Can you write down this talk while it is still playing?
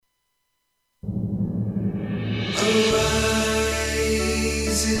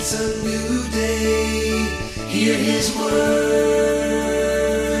It's a new day. Hear his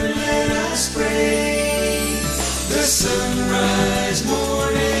word. Let us pray. The Sunrise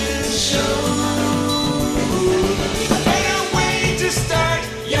Morning Show. A better way to start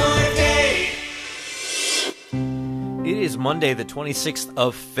your day. It is Monday, the 26th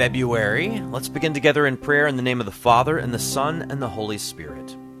of February. Let's begin together in prayer in the name of the Father, and the Son, and the Holy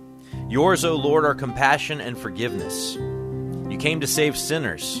Spirit. Yours, O Lord, are compassion and forgiveness. You came to save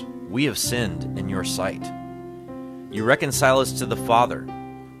sinners. We have sinned in your sight. You reconcile us to the Father.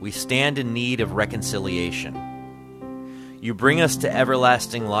 We stand in need of reconciliation. You bring us to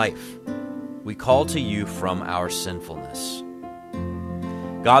everlasting life. We call to you from our sinfulness.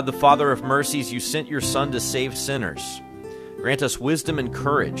 God, the Father of mercies, you sent your Son to save sinners. Grant us wisdom and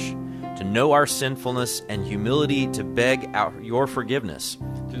courage to know our sinfulness and humility to beg your forgiveness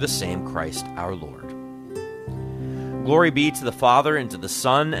through the same Christ our Lord. Glory be to the Father, and to the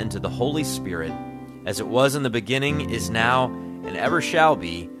Son, and to the Holy Spirit, as it was in the beginning, is now, and ever shall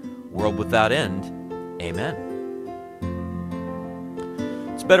be, world without end. Amen.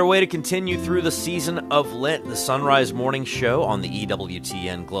 It's a better way to continue through the season of Lent, the Sunrise Morning Show on the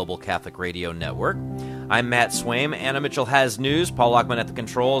EWTN Global Catholic Radio Network. I'm Matt Swaim. Anna Mitchell has news. Paul Lockman at the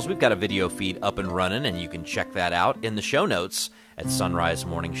controls. We've got a video feed up and running, and you can check that out in the show notes at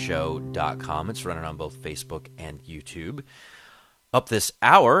sunrisemorningshow.com. It's running on both Facebook and YouTube. Up this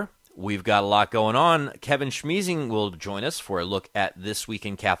hour, we've got a lot going on. Kevin Schmiesing will join us for a look at This Week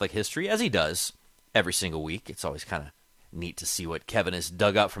in Catholic History, as he does every single week. It's always kind of neat to see what Kevin has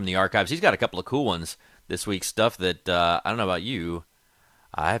dug up from the archives. He's got a couple of cool ones this week, stuff that, I don't know about you,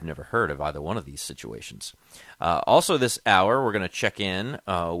 I've never heard of either one of these situations. Also this hour, we're going to check in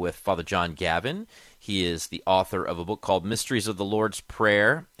with Father John Gavin. He is the author of a book called Mysteries of the Lord's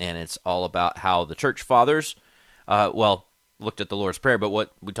Prayer, and it's all about how the Church Fathers, looked at the Lord's Prayer, but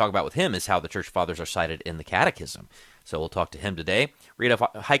what we talk about with him is how the Church Fathers are cited in the Catechism. So we'll talk to him today. Rita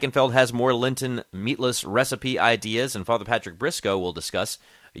Heichenfeld has more Lenten meatless recipe ideas, and Father Patrick Briscoe will discuss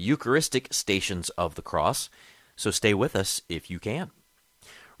Eucharistic Stations of the Cross. So stay with us if you can.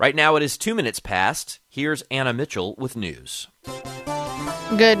 Right now it is 2 minutes past. Here's Anna Mitchell with news.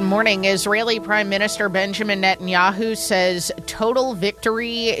 Good morning. Israeli Prime Minister Benjamin Netanyahu says total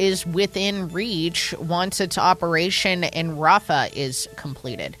victory is within reach once its operation in Rafah is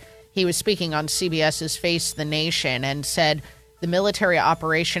completed. He was speaking on CBS's Face the Nation and said the military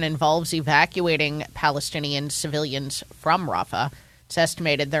operation involves evacuating Palestinian civilians from Rafah. It's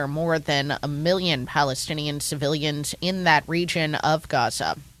estimated there are more than 1 million Palestinian civilians in that region of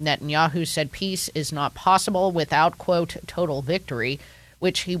Gaza. Netanyahu said peace is not possible without, quote, total victory,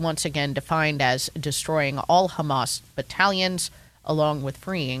 which he once again defined as destroying all Hamas battalions, along with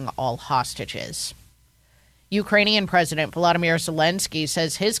freeing all hostages. Ukrainian President Volodymyr Zelensky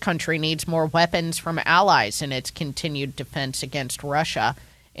says his country needs more weapons from allies in its continued defense against Russia.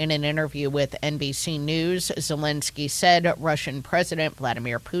 In an interview with NBC News, Zelensky said Russian President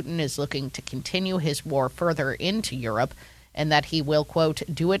Vladimir Putin is looking to continue his war further into Europe and that he will, quote,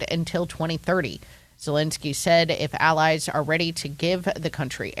 do it until 2030. Zelensky said if allies are ready to give the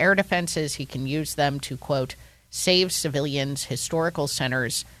country air defenses, he can use them to, quote, save civilians, historical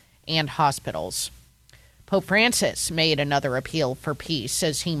centers, and hospitals. Pope Francis made another appeal for peace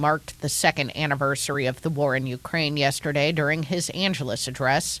as he marked the second anniversary of the war in Ukraine yesterday during his Angelus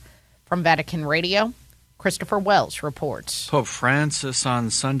address. From Vatican Radio, Christopher Wells reports. Pope Francis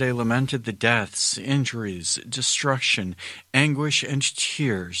on Sunday lamented the deaths, injuries, destruction, anguish, and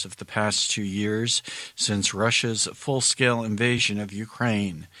tears of the past 2 years since Russia's full-scale invasion of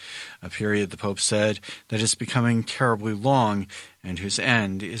Ukraine, a period, the Pope said, that is becoming terribly long and whose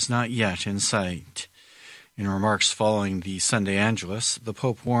end is not yet in sight. In remarks following the Sunday Angelus, the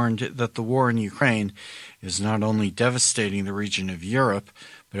Pope warned that the war in Ukraine is not only devastating the region of Europe,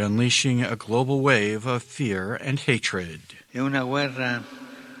 but unleashing a global wave of fear and hatred. È una guerra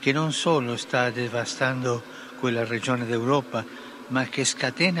che non solo sta devastando quella regione d'Europa, ma che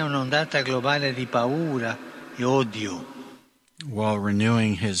scatena un'ondata globale di paura e odio. While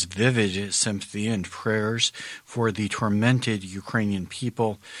renewing his vivid sympathy and prayers for the tormented Ukrainian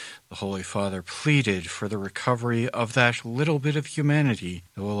people, the Holy Father pleaded for the recovery of that little bit of humanity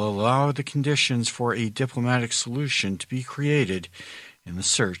that will allow the conditions for a diplomatic solution to be created in the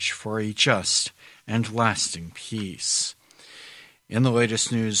search for a just and lasting peace. In the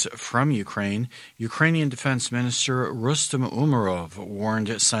latest news from Ukraine, Ukrainian Defense Minister Rustem Umerov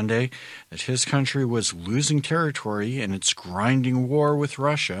warned Sunday that his country was losing territory in its grinding war with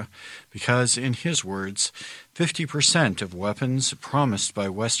Russia because, in his words, 50% of weapons promised by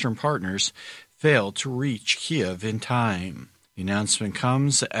Western partners failed to reach Kiev in time. The announcement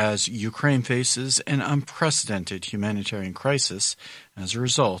comes as Ukraine faces an unprecedented humanitarian crisis as a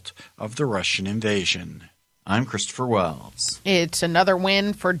result of the Russian invasion. I'm Christopher Wells. It's another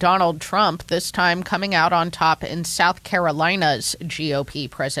win for Donald Trump, this time coming out on top in South Carolina's GOP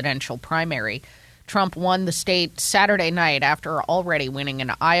presidential primary. Trump won the state Saturday night after already winning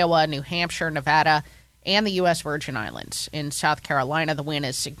in Iowa, New Hampshire, Nevada, and the U.S. Virgin Islands. In South Carolina, the win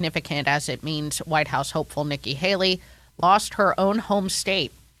is significant as it means White House hopeful Nikki Haley lost her own home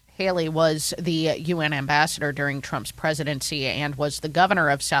state. Haley was the UN ambassador during Trump's presidency and was the governor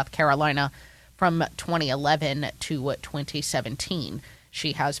of South Carolina from 2011 to 2017.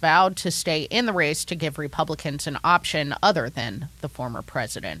 She has vowed to stay in the race to give Republicans an option other than the former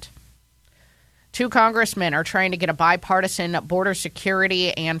president. 2 congressmen are trying to get a bipartisan border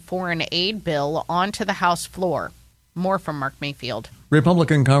security and foreign aid bill onto the House floor. More from Mark Mayfield.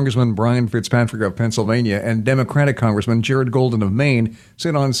 Republican Congressman Brian Fitzpatrick of Pennsylvania and Democratic Congressman Jared Golden of Maine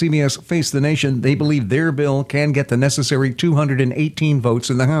said on CBS Face the Nation they believe their bill can get the necessary 218 votes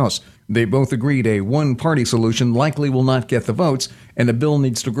in the House. They both agreed a one-party solution likely will not get the votes, and a bill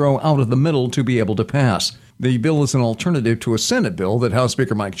needs to grow out of the middle to be able to pass. The bill is an alternative to a Senate bill that House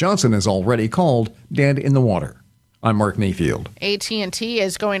Speaker Mike Johnson has already called dead in the water. I'm Mark Mayfield. AT&T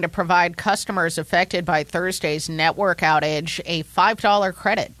is going to provide customers affected by Thursday's network outage a $5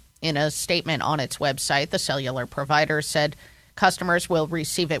 credit. In a statement on its website, the cellular provider said customers will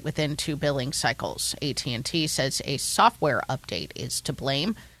receive it within 2 billing cycles. AT&T says a software update is to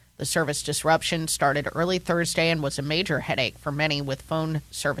blame. The service disruption started early Thursday and was a major headache for many with phone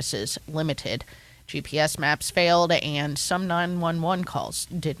services limited. GPS maps failed and some 911 calls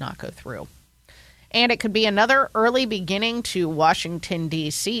did not go through. And it could be another early beginning to Washington,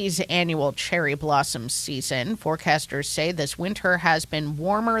 D.C.'s annual cherry blossom season. Forecasters say this winter has been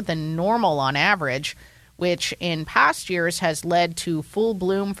warmer than normal on average, which in past years has led to full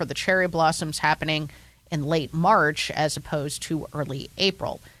bloom for the cherry blossoms happening in late March as opposed to early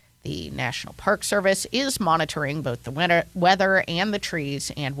April. The National Park Service is monitoring both the weather and the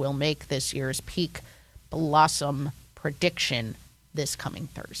trees and will make this year's peak blossom prediction this coming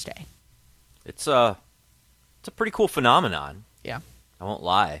Thursday. It's a pretty cool phenomenon. Yeah. I won't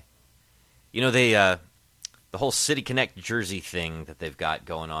lie. You know, the whole City Connect jersey thing that they've got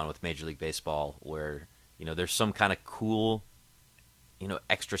going on with Major League Baseball where, you know, there's some kind of cool, you know,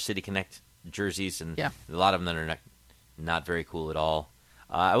 extra City Connect jerseys, and a lot of them that are not very cool at all.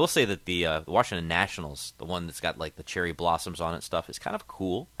 I will say that the Washington Nationals, the one that's got like the cherry blossoms on it stuff, is kind of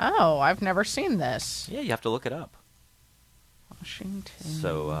cool. Oh, I've never seen this. Yeah, you have to look it up.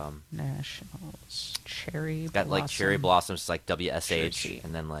 Washington Nationals cherry got like cherry blossoms, like WSH, jersey.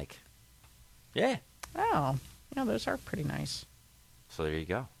 And then like, yeah. Oh, yeah, those are pretty nice. So there you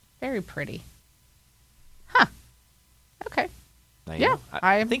go. Very pretty. Huh. Okay. Now, yeah,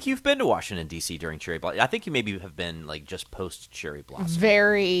 I think you've been to Washington D.C. during cherry blossom. I think you maybe have been like just post cherry blossom.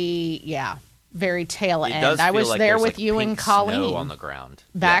 Very tail end. I was like there with like you pink and Colleen snow on the ground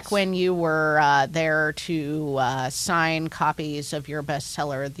back when you were there to sign copies of your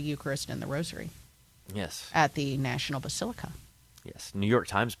bestseller, The Eucharist and the Rosary. Yes. At the National Basilica. Yes, New York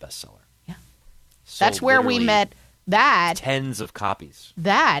Times bestseller. Yeah. So that's where we met. That tens of copies.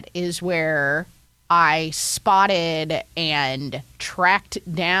 That is where I spotted and tracked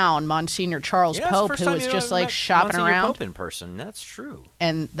down Monsignor Charles Pope, who was just like shopping Monsignor around. Pope in person. That's true.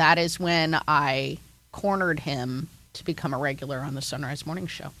 And that is when I cornered him to become a regular on the Sunrise Morning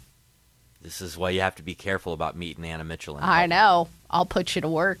Show. This is why you have to be careful about meeting Anna Mitchell. I know. I'll put you to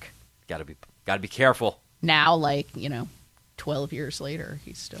work. Got to be careful. Now, 12 years later,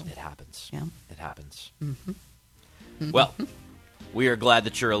 he's still. It happens. Yeah. It happens. Mm-hmm. Well, we are glad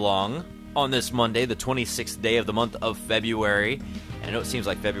that you're along on this Monday, the 26th day of the month of February. And I know it seems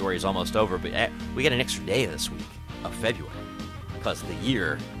like February is almost over, but we get an extra day this week of February because the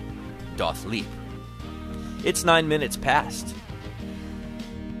year doth leap. It's 9 minutes past.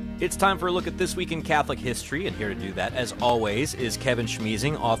 It's time for a look at This Week in Catholic History, and here to do that, as always, is Kevin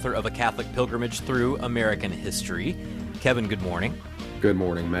Schmiesing, author of A Catholic Pilgrimage Through American History. Kevin, good morning. Good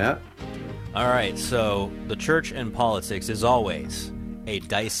morning, Matt. All right, so the church and politics is always a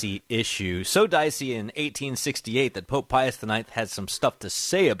dicey issue. So dicey in 1868 that Pope Pius IX had some stuff to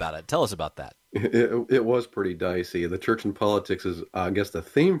say about it. Tell us about that. It was pretty dicey. The church and politics is, I guess, the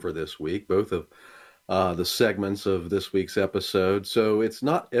theme for this week, both of the segments of this week's episode. So it's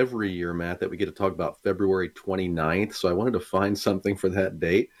not every year, Matt, that we get to talk about February 29th. So I wanted to find something for that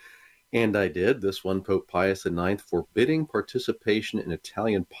date. And I did. This one, Pope Pius IX forbidding participation in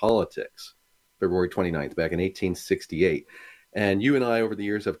Italian politics, February 29th, back in 1868. And you and I, over the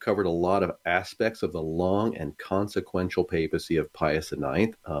years, have covered a lot of aspects of the long and consequential papacy of Pius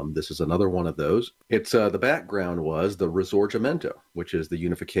IX. This is another one of those. It's the background was the Risorgimento, which is the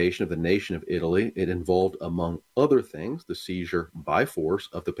unification of the nation of Italy. It involved, among other things, the seizure by force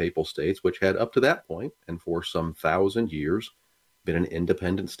of the Papal States, which had up to that point, and for some 1,000 years, been an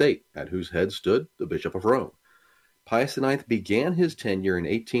independent state, at whose head stood the Bishop of Rome. Pius IX began his tenure in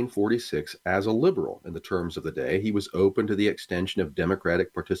 1846 as a liberal in the terms of the day. He was open to the extension of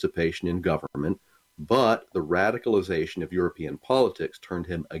democratic participation in government, but the radicalization of European politics turned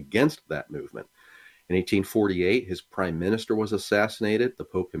him against that movement. In 1848, his prime minister was assassinated. The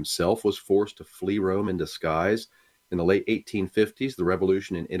Pope himself was forced to flee Rome in disguise. In the late 1850s, the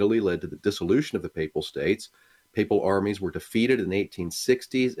revolution in Italy led to the dissolution of the Papal States. Papal armies were defeated in the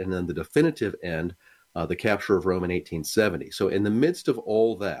 1860s, and then the definitive end, the capture of Rome in 1870. So in the midst of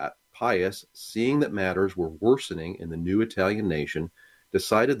all that, Pius, seeing that matters were worsening in the new Italian nation,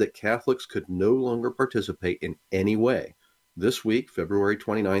 decided that Catholics could no longer participate in any way. This week, February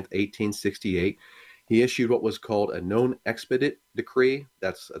 29th, 1868, he issued what was called a non expedit decree.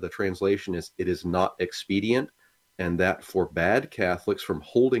 That's the translation is, it is not expedient, and that forbade Catholics from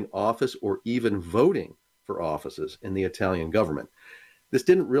holding office or even voting for offices in the Italian government. This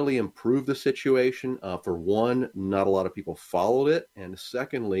didn't really improve the situation. For one, not a lot of people followed it, and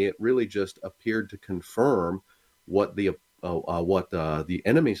secondly, it really just appeared to confirm what the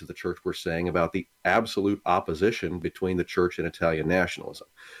enemies of the church were saying about the absolute opposition between the church and Italian nationalism.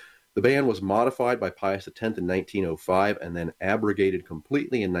 The ban was modified by Pius X in 1905 and then abrogated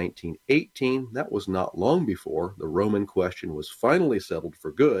completely in 1918. That was not long before the Roman question was finally settled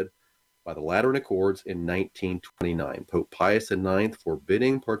for good by the Lateran Accords in 1929. Pope Pius IX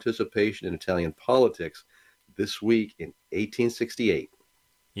forbidding participation in Italian politics this week in 1868.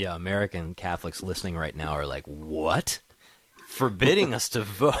 Yeah, American Catholics listening right now are like, what? Forbidding us to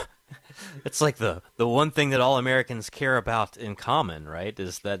vote? It's like the one thing that all Americans care about in common, right?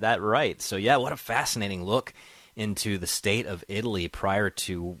 Is that right? So yeah, what a fascinating look into the state of Italy prior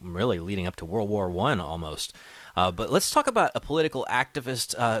to really leading up to World War I almost. But let's talk about a political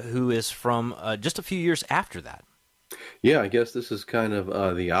activist who is from just a few years after that. Yeah, I guess this is kind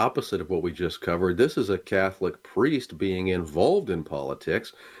of the opposite of what we just covered. This is a Catholic priest being involved in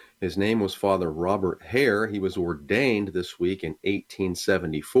politics. His name was Father Robert Hare. He was ordained this week in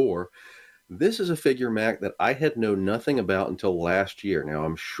 1874. This is a figure, Mac, that I had known nothing about until last year. Now,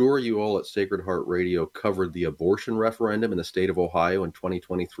 I'm sure you all at Sacred Heart Radio covered the abortion referendum in the state of Ohio in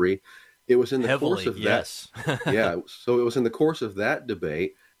 2023. It was in the course of yes. that. Yeah, so it was in the course of that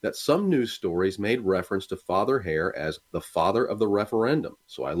debate that some news stories made reference to Father Hare as the father of the referendum.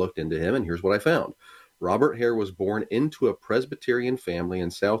 So I looked into him, and here's what I found. Robert Hare was born into a Presbyterian family in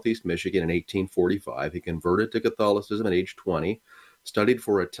southeast Michigan in 1845. He converted to Catholicism at age 20, studied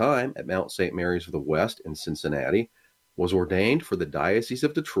for a time at Mount St. Mary's of the West in Cincinnati, was ordained for the Diocese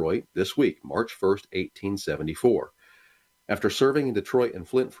of Detroit this week, March 1st, 1874. After serving in Detroit and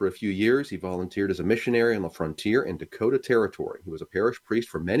Flint for a few years, he volunteered as a missionary on the frontier in Dakota Territory. He was a parish priest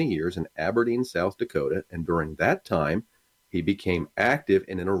for many years in Aberdeen, South Dakota, and during that time, he became active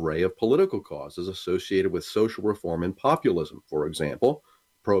in an array of political causes associated with social reform and populism. For example,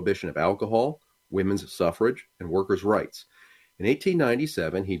 prohibition of alcohol, women's suffrage, and workers' rights. In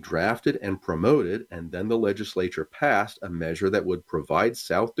 1897, he drafted and promoted, and then the legislature passed a measure that would provide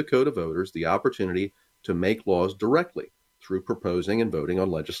South Dakota voters the opportunity to make laws directly through proposing and voting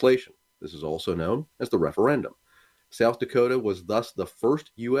on legislation. This is also known as the referendum. South Dakota was thus the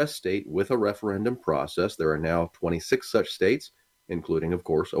first U.S. state with a referendum process. There are now 26 such states, including, of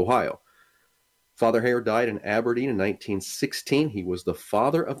course, Ohio. Father Hare died in Aberdeen in 1916. He was the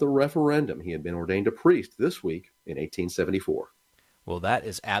father of the referendum. He had been ordained a priest this week in 1874. Well, that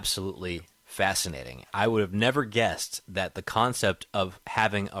is absolutely fascinating. I would have never guessed that the concept of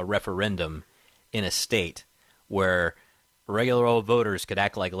having a referendum in a state where regular old voters could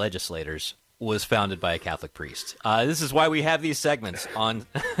act like legislators was founded by a Catholic priest. This is why we have these segments on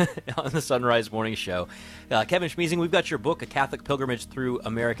on the Sunrise Morning Show. Kevin Schmiesing, we've got your book, A Catholic Pilgrimage Through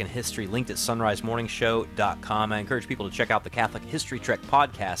American History, linked at sunrisemorningshow.com. I encourage people to check out the Catholic History Trek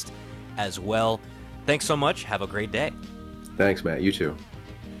podcast as well. Thanks so much. Have a great day. Thanks, Matt. You too.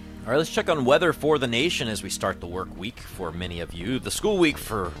 All right, let's check on weather for the nation as we start the work week for many of you, the school week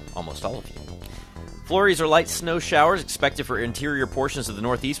for almost all of you. Flurries or light snow showers expected for interior portions of the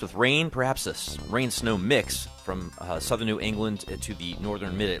Northeast with rain, perhaps a rain-snow mix from southern New England to the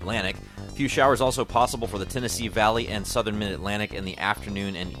northern mid-Atlantic. A few showers also possible for the Tennessee Valley and southern mid-Atlantic in the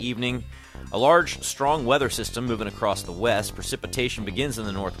afternoon and evening. A large, strong weather system moving across the west. Precipitation begins in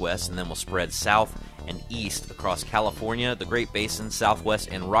the northwest and then will spread south and east across California, the Great Basin, Southwest,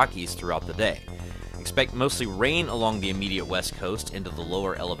 and Rockies throughout the day. Expect mostly rain along the immediate west coast into the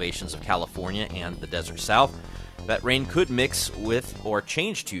lower elevations of California and the desert south. That rain could mix with or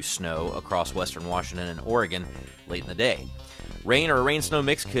change to snow across western Washington and Oregon late in the day. Rain or a rain-snow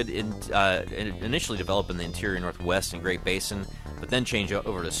mix could initially develop in the interior northwest and Great Basin, but then change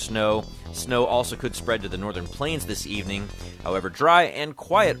over to snow. Snow also could spread to the northern plains this evening. However, dry and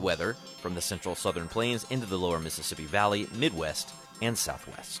quiet weather from the central southern plains into the lower Mississippi Valley, Midwest, and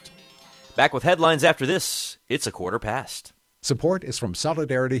Southwest. Back with headlines after this. It's 1:15. Support is from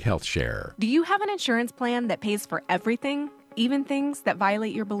Solidarity Health Share. Do you have an insurance plan that pays for everything, even things that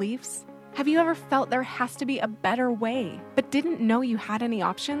violate your beliefs? Have you ever felt there has to be a better way, but didn't know you had any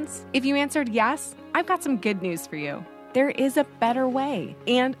options? If you answered yes, I've got some good news for you. There is a better way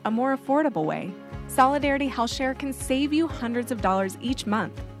and a more affordable way. Solidarity Health Share can save you hundreds of dollars each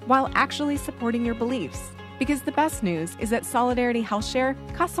month while actually supporting your beliefs. Because the best news is that Solidarity Health Share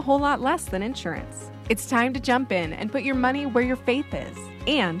costs a whole lot less than insurance. It's time to jump in and put your money where your faith is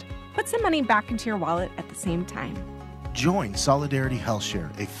and put some money back into your wallet at the same time. Join Solidarity Health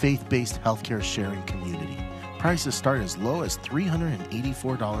Share, a faith-based healthcare sharing community. Prices start as low as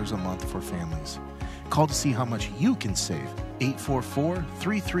 $384 a month for families. Call to see how much you can save.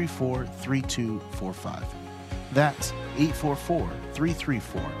 844-334-3245. That's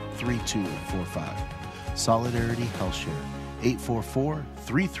 844-334-3245. Solidarity Health Share.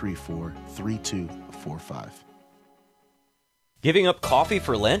 844-334-3245. Giving up coffee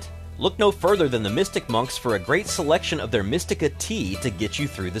for Lent? Look no further than the Mystic Monks for a great selection of their Mystica tea to get you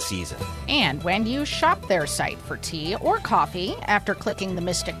through the season. And when you shop their site for tea or coffee, after clicking the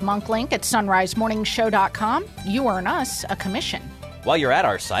Mystic Monk link at sunrisemorningshow.com, you earn us a commission. While you're at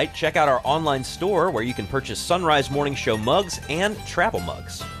our site, check out our online store where you can purchase Sunrise Morning Show mugs and travel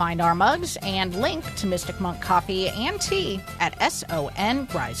mugs. Find our mugs and link to Mystic Monk coffee and tea at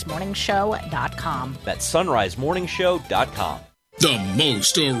sunrisemorningshow.com. That's sunrisemorningshow.com. The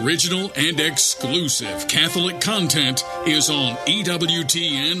most original and exclusive Catholic content is on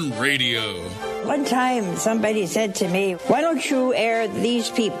EWTN Radio. One time somebody said to me, "Why don't you air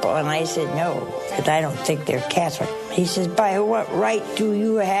these people?" And I said, "No, because I don't think they're Catholic." He says, "By what right do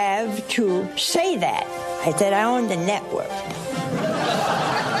you have to say that?" I said, "I own the network."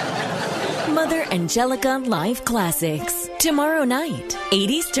 Mother Angelica Live Classics. Tomorrow night, 8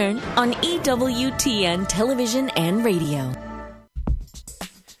 Eastern on EWTN Television and Radio.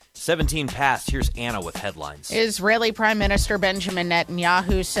 17 past. Here's Anna with headlines. Israeli Prime Minister Benjamin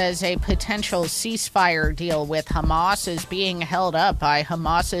Netanyahu says a potential ceasefire deal with Hamas is being held up by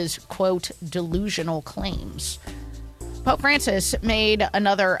Hamas's, quote, delusional claims. Pope Francis made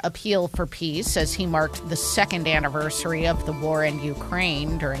another appeal for peace as he marked the second anniversary of the war in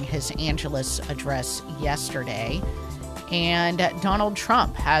Ukraine during his Angelus address yesterday. And Donald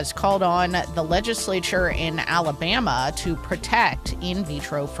Trump has called on the legislature in Alabama to protect in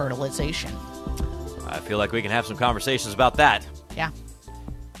vitro fertilization. I feel like we can have some conversations about that. Yeah,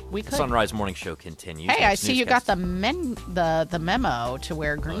 we could. Sunrise Morning Show continues. Hey, I see you got the memo to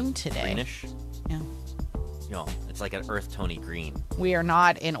wear green today. Greenish? Yeah. You know, it's like an earth tony green. We are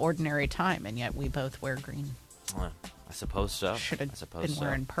not in ordinary time, and yet we both wear green. I suppose so. Should have been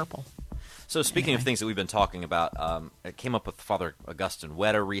wearing purple. So speaking of things that we've been talking about, it came up with Father Augustine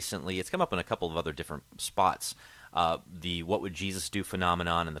Weta recently. It's come up in a couple of other different spots. The What Would Jesus Do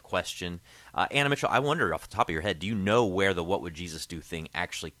phenomenon and the question. Anna Mitchell, I wonder off the top of your head, do you know where the What Would Jesus Do thing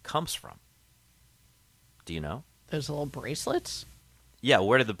actually comes from? Do you know? Those little bracelets? Yeah,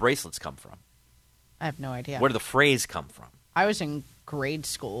 where did the bracelets come from? I have no idea. Where did the phrase come from? I was in grade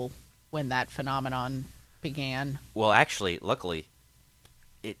school when that phenomenon began. Well, actually, luckily,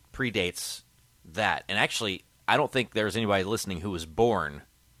 it predates that. And actually, I don't think there's anybody listening who was born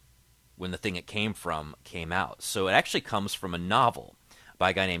when the thing it came from came out. So it actually comes from a novel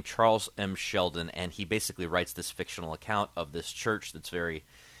by a guy named Charles M. Sheldon, and he basically writes this fictional account of this church that's very,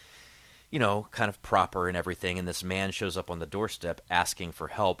 you know, kind of proper and everything, and this man shows up on the doorstep asking for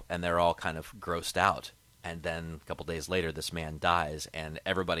help, and they're all kind of grossed out. And then a couple days later, this man dies, and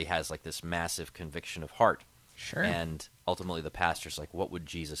everybody has like this massive conviction of heart. Sure. And ultimately the pastor's like, what would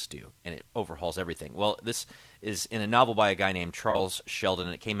Jesus do? And it overhauls everything. Well, this is in a novel by a guy named Charles Sheldon,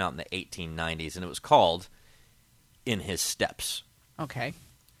 and it came out in the 1890s, and it was called In His Steps. Okay.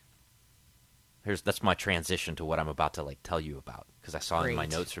 That's my transition to what I'm about to tell you about, because I saw in my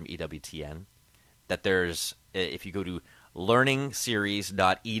notes from EWTN that there's, if you go to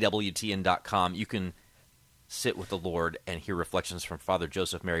learningseries.ewtn.com, you can sit with the Lord and hear reflections from Father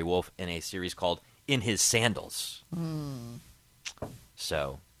Joseph Mary Wolfe in a series called In His Sandals.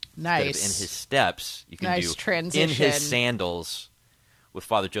 So Nice. Instead of in his steps, you can Nice do transition. in his sandals with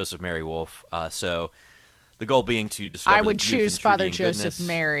Father Joseph Mary Wolf. So the goal being to discover I would the youth choose and Father beauty and Joseph goodness.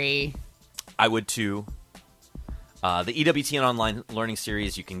 Mary. I would too. The EWTN online learning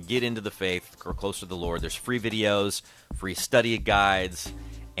series, you can get into the faith, grow closer to the Lord. There's free videos, free study guides,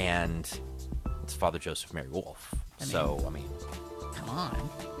 and it's Father Joseph Mary Wolf. So, I mean, come on.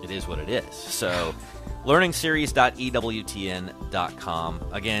 It is what it is. So, learningseries.ewtn.com.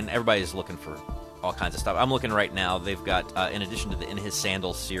 Again, everybody's looking for all kinds of stuff. I'm looking right now. They've got, in addition to the In His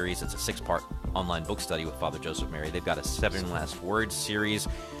Sandals series, it's a 6-part online book study with Father Joseph Mary. They've got a 7 Last Words series,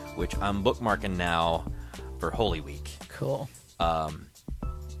 which I'm bookmarking now for Holy Week. Cool. And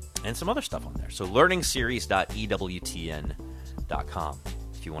some other stuff on there. So learningseries.ewtn.com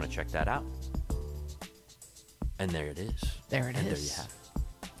if you want to check that out. And there it is. There it is. And there you have it.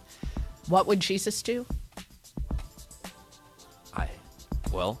 What would Jesus do?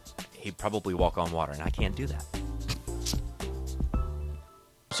 He'd probably walk on water, and I can't do that.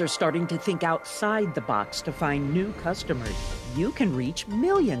 Are starting to think outside the box to find new customers. You can reach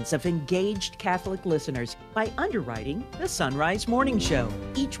millions of engaged Catholic listeners by underwriting the Sunrise Morning Show.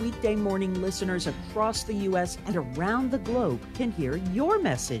 Each weekday morning, listeners across the U.S. and around the globe can hear your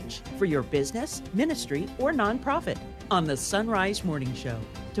message for your business, ministry, or nonprofit on the Sunrise Morning Show.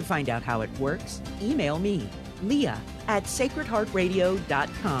 To find out how it works, email me,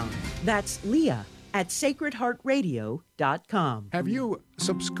 Leah@sacredheartradio.com. That's Leah@sacredheartradio.com. Have you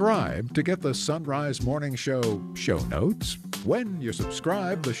subscribed to get the Sunrise Morning Show notes? When you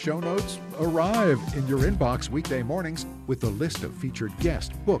subscribe, the show notes arrive in your inbox weekday mornings with the list of featured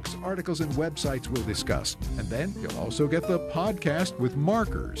guests, books, articles, and websites we'll discuss. And then you'll also get the podcast with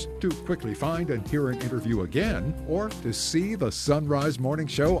markers to quickly find and hear an interview again, or to see the Sunrise Morning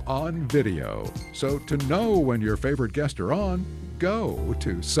Show on video. So to know when your favorite guests are on, go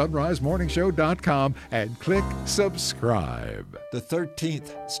to sunrisemorningshow.com and click subscribe. The 13th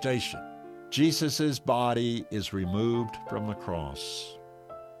station. Jesus' body is removed from the cross.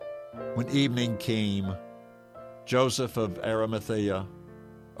 When evening came, Joseph of Arimathea,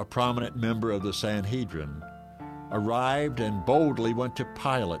 a prominent member of the Sanhedrin, arrived and boldly went to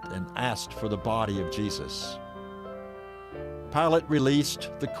Pilate and asked for the body of Jesus. Pilate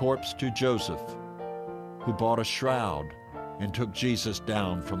released the corpse to Joseph, who bought a shroud and took Jesus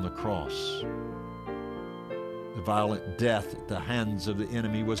down from the cross. The violent death at the hands of the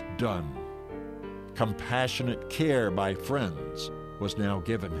enemy was done. Compassionate care by friends was now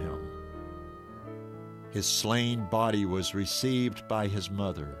given him. His slain body was received by his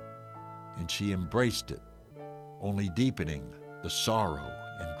mother, and she embraced it, only deepening the sorrow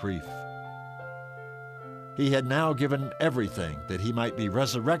and grief. He had now given everything that he might be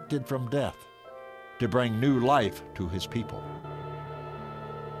resurrected from death, to bring new life to his people.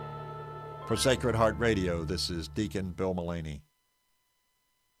 For Sacred Heart Radio, this is Deacon Bill Mullaney.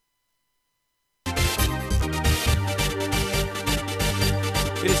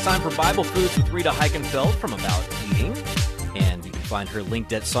 It is time for Bible Foods with Rita Heichenfeld from About Eating. And you can find her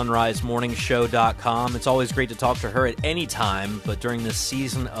linked at sunrisemorningshow.com. It's always great to talk to her at any time, but during this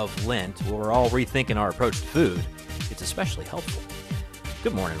season of Lent, where we're all rethinking our approach to food, it's especially helpful.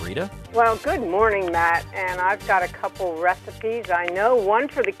 Good morning, Rita. Well, good morning, Matt. And I've got a couple recipes. I know one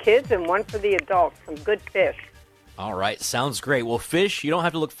for the kids and one for the adults. Some good fish. All right, sounds great. Well, fish, you don't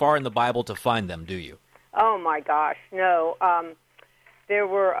have to look far in the Bible to find them, do you? Oh, my gosh, no. There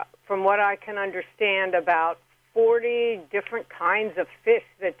were, from what I can understand, about 40 different kinds of fish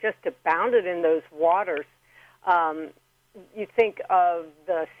that just abounded in those waters. You think of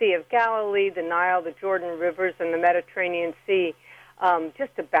the Sea of Galilee, the Nile, the Jordan rivers, and the Mediterranean Sea,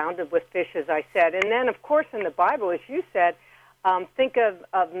 just abounded with fish, as I said. And then, of course, in the Bible, as you said, think of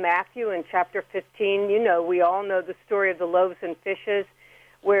Matthew in chapter 15. You know, we all know the story of the loaves and fishes,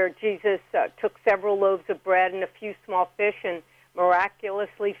 where Jesus took several loaves of bread and a few small fish and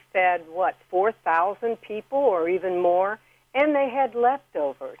miraculously fed, 4,000 people or even more, and they had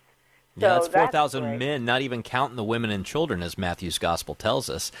leftovers. Yeah, so that's 4,000 men, not even counting the women and children, as Matthew's gospel tells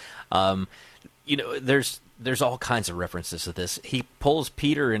us. You know, there's all kinds of references to this. He pulls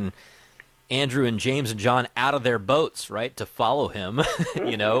Peter and Andrew and James and John out of their boats, right, to follow him.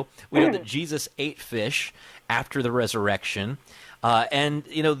 You know, we know that Jesus ate fish after the resurrection, and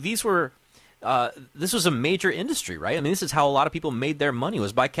you know this was a major industry, right? I mean, this is how a lot of people made their money,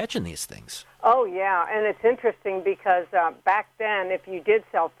 was by catching these things. Oh, yeah, and it's interesting because back then, if you did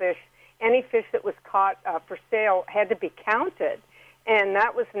sell fish, any fish that was caught for sale had to be counted, and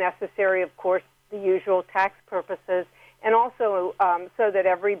that was necessary, of course, the usual tax purposes, and also so that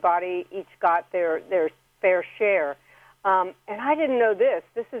everybody each got their fair share. And I didn't know this.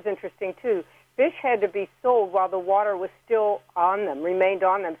 This is interesting, too. Fish had to be sold while the water was still on them, remained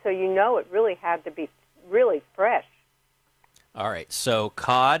on them. So it really had to be really fresh. All right, so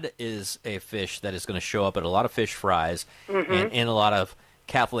cod is a fish that is going to show up at a lot of fish fries and in a lot of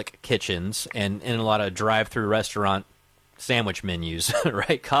Catholic kitchens and in a lot of drive-through restaurant sandwich menus,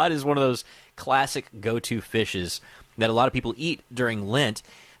 right? Cod is one of those classic go-to fishes that a lot of people eat during Lent.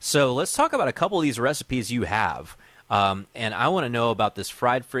 So let's talk about a couple of these recipes you have. And I want to know about this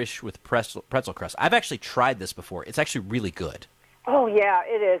fried fish with pretzel crust. I've actually tried this before. It's actually really good. Oh, yeah,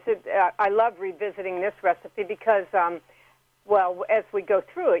 it is. I love revisiting this recipe because, as we go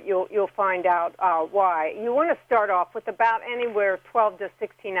through it, you'll find out why. You want to start off with about anywhere 12 to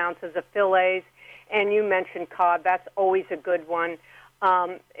 16 ounces of fillets, and you mentioned cod. That's always a good one.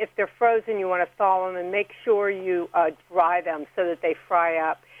 If they're frozen, you want to thaw them and make sure you dry them so that they fry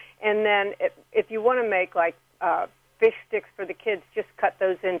up. And then if you want to make fish sticks for the kids, just cut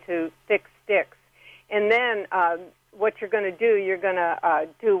those into thick sticks. And then what you're going to do, you're going to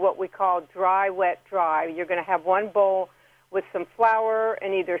do what we call dry, wet, dry. You're going to have one bowl with some flour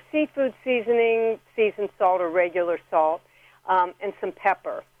and either seafood seasoning, seasoned salt or regular salt, and some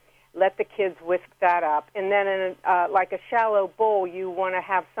pepper. Let the kids whisk that up. And then in a shallow bowl, you want to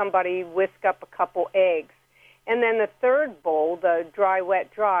have somebody whisk up a couple eggs. And then the third bowl, the dry,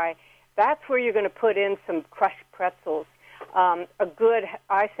 wet, dry, that's where you're going to put in some crushed pretzels.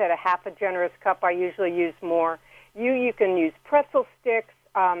 I said a half a generous cup. I usually use more. You can use pretzel sticks.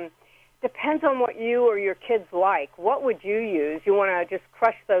 Depends on what you or your kids like. What would you use? You want to just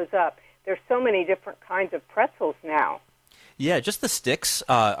crush those up. There's so many different kinds of pretzels now. Yeah, just the sticks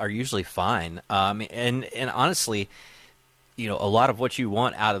are usually fine. And honestly, a lot of what you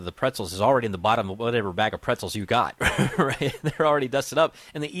want out of the pretzels is already in the bottom of whatever bag of pretzels you got, right? They're already dusted up.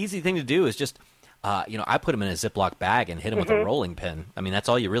 And the easy thing to do is just, I put them in a Ziploc bag and hit them with a rolling pin. I mean, that's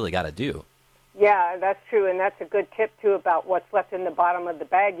all you really got to do. Yeah, that's true, and that's a good tip, too, about what's left in the bottom of the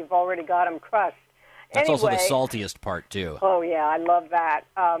bag. You've already got them crushed. That's also the saltiest part, too. Oh, yeah, I love that.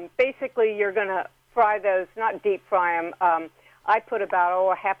 Basically, you're going to fry those, not deep fry them. I put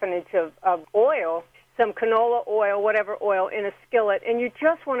about, a half an inch of oil, some canola oil, whatever oil, in a skillet, and you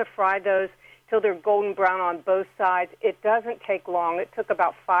just want to fry those till they're golden brown on both sides. It doesn't take long. It took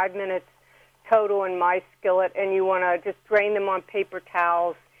about 5 minutes total in my skillet, and you want to just drain them on paper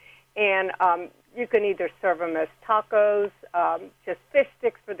towels. And you can either serve them as tacos, just fish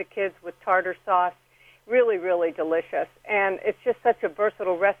sticks for the kids with tartar sauce. Really, really delicious. And it's just such a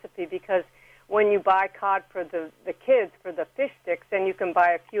versatile recipe because when you buy cod for the kids for the fish sticks, then you can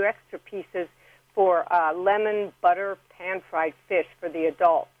buy a few extra pieces for lemon butter pan-fried fish for the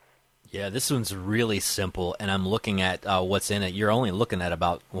adults. Yeah, this one's really simple, and I'm looking at what's in it. You're only looking at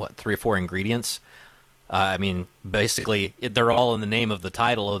about, 3 or 4 ingredients? I mean, basically, they're all in the name of the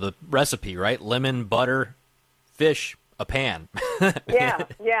title of the recipe, right? Lemon, butter, fish, a pan. Yeah,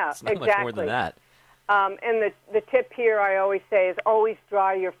 it's not exactly. much more than that. And the tip here I always say is always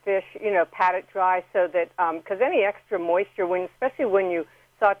dry your fish, pat it dry so that, because any extra moisture, especially when you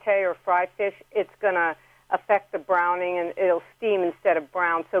saute or fry fish, it's going to affect the browning and it'll steam instead of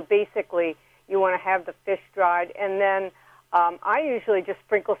brown. So basically, you want to have the fish dried. And then I usually just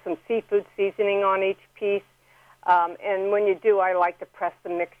sprinkle some seafood seasoning on each piece. And when you do, I like to press the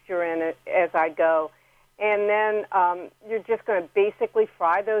mixture in it as I go. And then you're just going to basically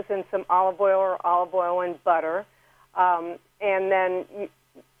fry those in some olive oil and butter. And then,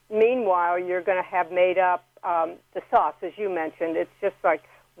 meanwhile, you're going to have made up the sauce, as you mentioned. It's just like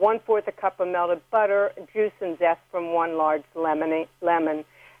 1/4 a cup of melted butter, juice and zest from 1 large lemon.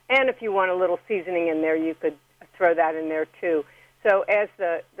 And if you want a little seasoning in there, you could throw that in there, too. So as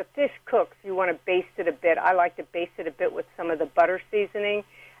the fish cooks, you want to baste it a bit. I like to baste it a bit with some of the butter seasoning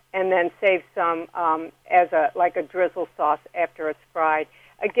and then save some as a drizzle sauce after it's fried.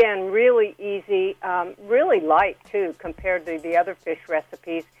 Again, really easy, really light, too, compared to the other fish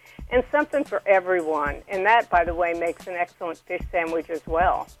recipes, and something for everyone. And that, by the way, makes an excellent fish sandwich as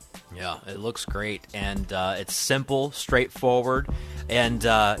well. Yeah, it looks great, and it's simple, straightforward, and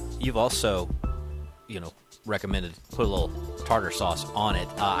you've also, recommended put a little tartar sauce on it.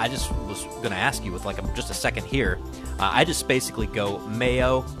 I just was going to ask you with just a second here. I just basically go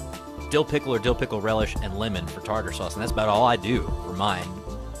mayo, dill pickle or dill pickle relish, and lemon for tartar sauce, and that's about all I do for mine.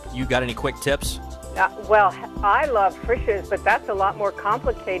 You got any quick tips? Well, I love Frisch's, but that's a lot more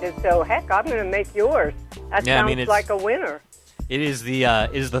complicated, so heck, I'm going to make yours. That sounds like a winner. It is the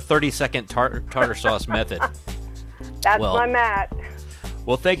 30-second tartar sauce method. That's my Matt.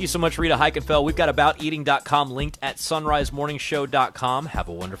 Well, thank you so much, Rita Heikenfeld. We've got abouteating.com linked at sunrisemorningshow.com. Have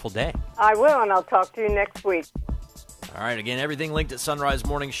a wonderful day. I will, and I'll talk to you next week. All right, again, everything linked at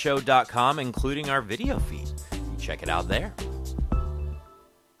sunrisemorningshow.com, including our video feed. You check it out there.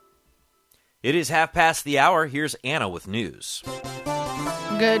 It is 1:30. Here's Anna with news.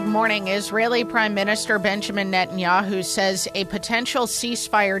 Good morning. Israeli Prime Minister Benjamin Netanyahu says a potential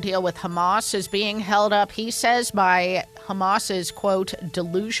ceasefire deal with Hamas is being held up, he says, by Hamas's, quote,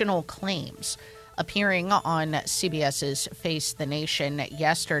 delusional claims. Appearing on CBS's Face the Nation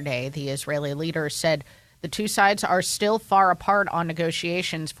yesterday, the Israeli leader said the two sides are still far apart on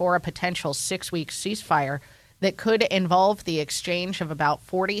negotiations for a potential 6-week ceasefire that could involve the exchange of about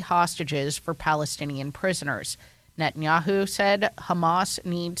 40 hostages for Palestinian prisoners. Netanyahu said Hamas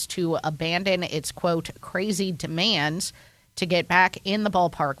needs to abandon its, quote, crazy demands to get back in the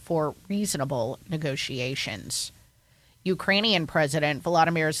ballpark for reasonable negotiations. Ukrainian President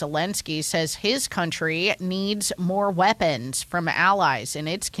Volodymyr Zelensky says his country needs more weapons from allies in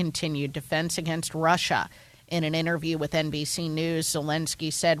its continued defense against Russia. In an interview with NBC News,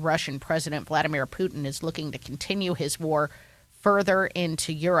 Zelensky said Russian President Vladimir Putin is looking to continue his war further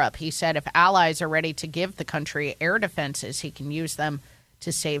into Europe. He said if allies are ready to give the country air defenses, he can use them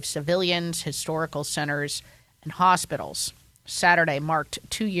to save civilians, historical centers, and hospitals. Saturday marked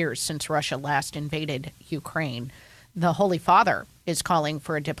 2 years since Russia last invaded Ukraine. The Holy Father is calling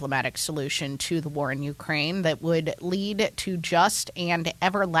for a diplomatic solution to the war in Ukraine that would lead to just and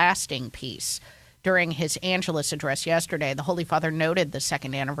everlasting peace. During his Angelus address yesterday, the Holy Father noted the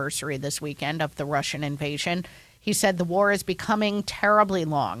second anniversary this weekend of the Russian invasion. He said the war is becoming terribly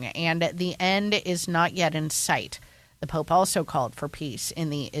long and the end is not yet in sight. The Pope also called for peace in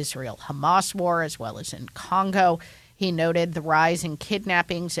the Israel-Hamas war as well as in Congo. He noted the rise in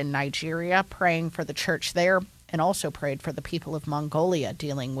kidnappings in Nigeria, praying for the church there, and also prayed for the people of Mongolia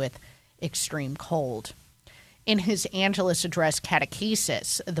dealing with extreme cold. In his Angelus address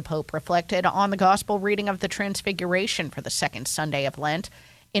catechesis, the Pope reflected on the gospel reading of the Transfiguration for the second Sunday of Lent,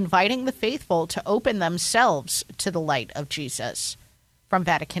 inviting the faithful to open themselves to the light of Jesus. From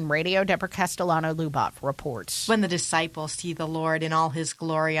Vatican Radio, Deborah Castellano-Lubov reports. When the disciples see the Lord in all his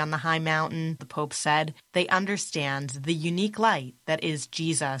glory on the high mountain, the Pope said, they understand the unique light that is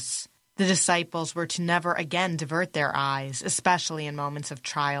Jesus. The disciples were to never again divert their eyes, especially in moments of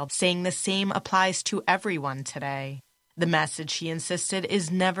trial, saying the same applies to everyone today. The message, he insisted,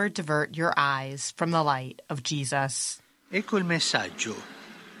 is never divert your eyes from the light of Jesus. Ecco il messaggio.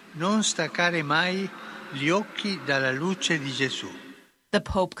 Non staccare mai gli occhi dalla luce di Gesù. The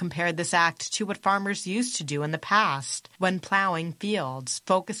Pope compared this act to what farmers used to do in the past when plowing fields,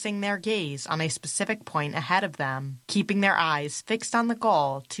 focusing their gaze on a specific point ahead of them, keeping their eyes fixed on the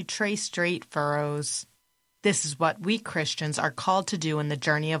goal to trace straight furrows. This is what we Christians are called to do in the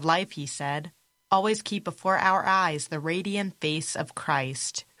journey of life, he said. Always keep before our eyes the radiant face of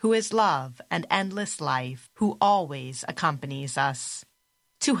Christ, who is love and endless life, who always accompanies us.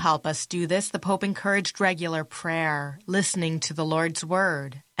 To help us do this, the Pope encouraged regular prayer, listening to the Lord's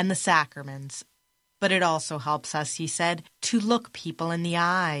Word, and the sacraments. But it also helps us, he said, to look people in the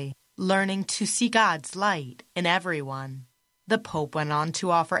eye, learning to see God's light in everyone. The Pope went on to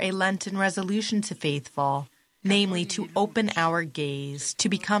offer a Lenten resolution to faithful, namely to open our gaze, to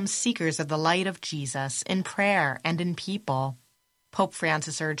become seekers of the light of Jesus in prayer and in people. Pope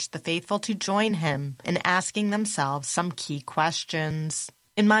Francis urged the faithful to join him in asking themselves some key questions.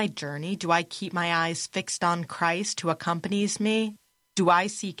 In my journey, do I keep my eyes fixed on Christ who accompanies me? Do I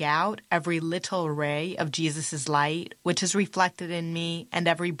seek out every little ray of Jesus' light, which is reflected in me and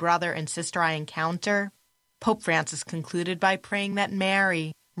every brother and sister I encounter? Pope Francis concluded by praying that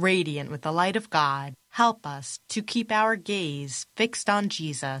Mary, radiant with the light of God, help us to keep our gaze fixed on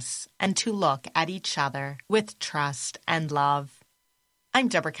Jesus and to look at each other with trust and love. I'm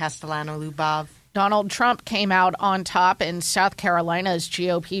Deborah Castellano-Lubov. Donald Trump came out on top in South Carolina's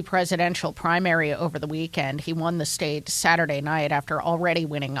GOP presidential primary over the weekend. He won the state Saturday night after already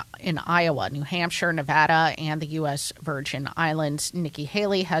winning in Iowa, New Hampshire, Nevada, and the U.S. Virgin Islands. Nikki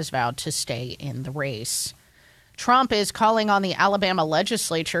Haley has vowed to stay in the race. Trump is calling on the Alabama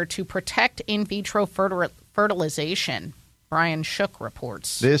legislature to protect in vitro fertilization. Brian Shook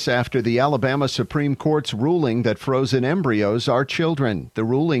reports. This after the Alabama Supreme Court's ruling that frozen embryos are children. The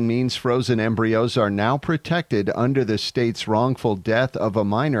ruling means frozen embryos are now protected under the state's Wrongful Death of a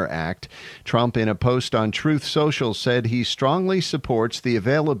Minor Act. Trump, in a post on Truth Social, said he strongly supports the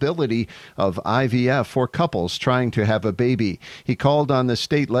availability of IVF for couples trying to have a baby. He called on the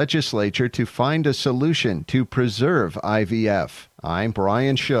state legislature to find a solution to preserve IVF. I'm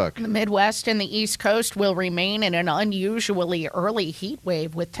Brian Shook. The Midwest and the East Coast will remain in an unusually early heat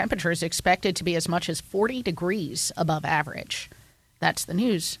wave with temperatures expected to be as much as 40 degrees above average. That's the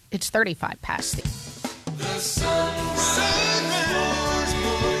news. It's 35 past the. The sunrise.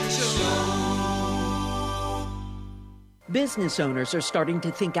 Business owners are starting to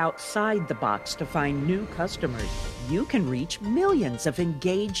think outside the box to find new customers. You can reach millions of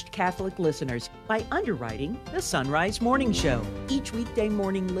engaged Catholic listeners by underwriting the Sunrise Morning Show. Each weekday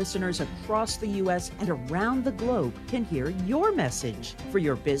morning, listeners across the U.S. and around the globe can hear your message for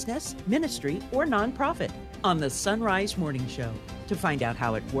your business, ministry, or nonprofit on the Sunrise Morning Show. To find out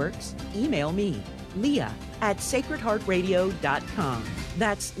how it works, email me, Leah at sacredheartradio.com.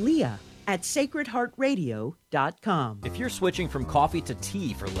 That's Leah at sacredheartradio.com. If you're switching from coffee to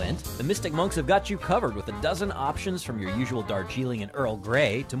tea for Lent, the Mystic Monks have got you covered with a dozen options from your usual Darjeeling and Earl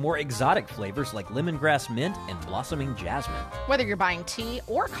Grey to more exotic flavors like lemongrass mint and blossoming jasmine. Whether you're buying tea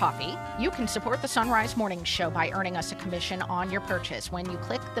or coffee, you can support the Sunrise Morning Show by earning us a commission on your purchase when you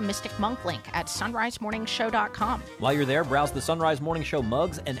click the Mystic Monk link at sunrisemorningshow.com. While you're there, browse the Sunrise Morning Show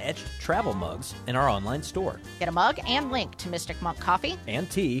mugs and etched travel mugs in our online store. Get a mug and link to Mystic Monk coffee and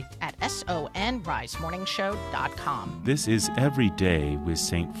tea at sonrisemorningshow.com. This is Every Day with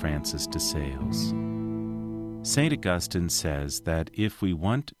St. Francis de Sales. St. Augustine says that if we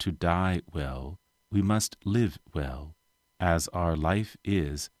want to die well, we must live well. As our life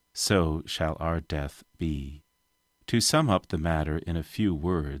is, so shall our death be. To sum up the matter in a few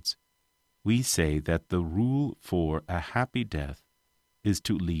words, we say that the rule for a happy death is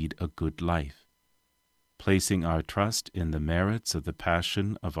to lead a good life, placing our trust in the merits of the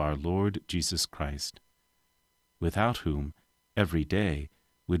passion of our Lord Jesus Christ, without whom every day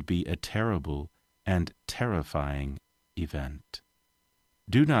would be a terrible and terrifying event.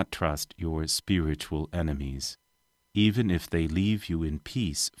 Do not trust your spiritual enemies, even if they leave you in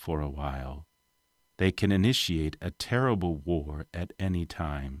peace for a while. They can initiate a terrible war at any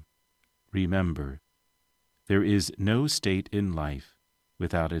time. Remember, there is no state in life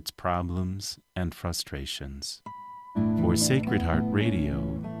without its problems and frustrations. For Sacred Heart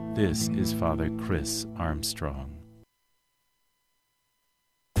Radio, this is Father Chris Armstrong.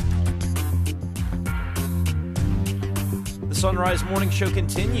 The Sunrise Morning Show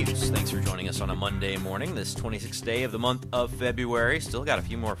continues. Thanks for joining us on a Monday morning, this 26th day of the month of February. Still got a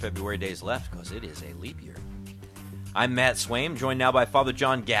few more February days left because it is a leap year. I'm Matt Swaim, joined now by Father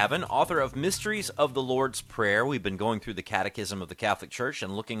John Gavin, author of Mysteries of the Lord's Prayer. We've been going through the Catechism of the Catholic Church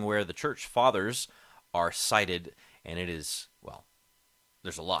and looking where the Church Fathers are cited, and it is, well,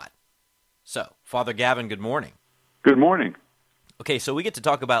 there's a lot. So, Father Gavin, good morning. Good morning. Okay, so we get to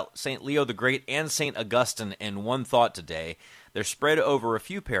talk about St. Leo the Great and St. Augustine in one thought today. They're spread over a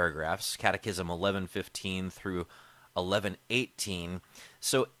few paragraphs, Catechism 1115 through 1118.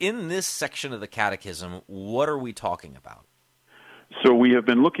 So in this section of the Catechism, what are we talking about? So we have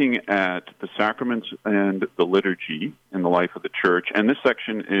been looking at the sacraments and the liturgy in the life of the Church, and this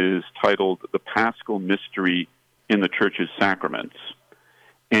section is titled The Paschal Mystery in the Church's Sacraments.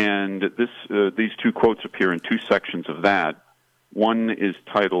 And these two quotes appear in two sections of that. One is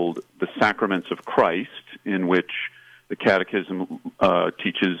titled The Sacraments of Christ, in which the Catechism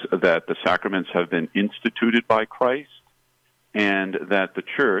teaches that the sacraments have been instituted by Christ, and that the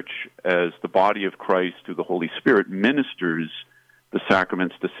Church, as the body of Christ through the Holy Spirit, ministers the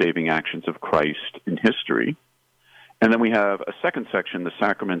sacraments, the saving actions of Christ in history. And then we have a second section, the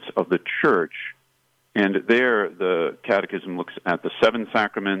sacraments of the Church, and there the Catechism looks at the seven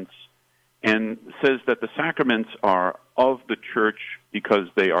sacraments and says that the sacraments are of the Church because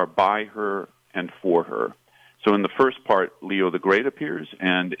they are by her and for her. So in the first part, Leo the Great appears,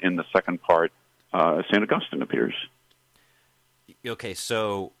 and in the second part, St. Augustine appears. Okay,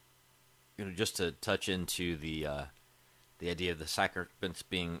 so just to touch into the idea of the sacraments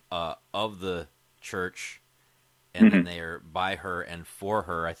being of the Church, and then they are by her and for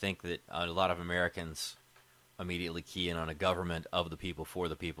her, I think that a lot of Americans immediately key in on a government of the people, for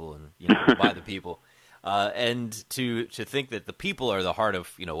the people, and by the people, and to think that the people are the heart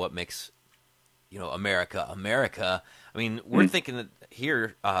of what makes America America. I mean, we're thinking that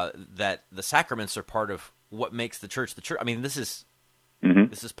here that the sacraments are part of what makes the Church the Church. I mean, this is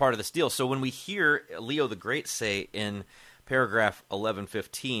part of this deal. So when we hear Leo the Great say in paragraph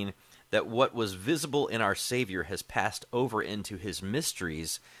 1115 that what was visible in our Savior has passed over into his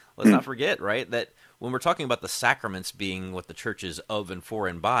mysteries, let's not forget, right, that when we're talking about the sacraments being what the Church is of and for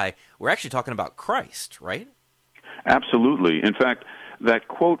and by, we're actually talking about Christ, right? Absolutely. In fact, that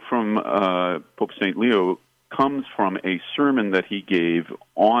quote from Pope St. Leo comes from a sermon that he gave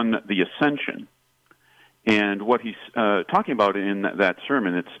on the Ascension. And what he's talking about in that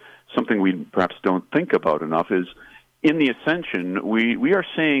sermon, it's something we perhaps don't think about enough, is in the Ascension, we are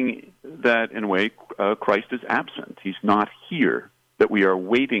saying that, in a way, Christ is absent. He's not here, that we are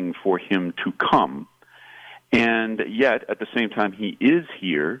waiting for him to come. And yet, at the same time, he is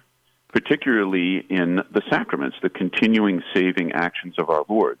here, particularly in the sacraments, the continuing saving actions of our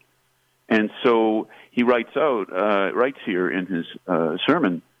Lord. And so he writes here in his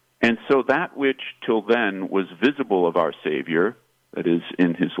sermon, and so that which till then was visible of our Savior, that is,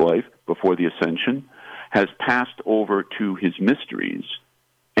 in his life before the ascension, has passed over to his mysteries,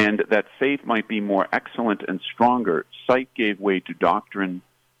 and that faith might be more excellent and stronger, sight gave way to doctrine,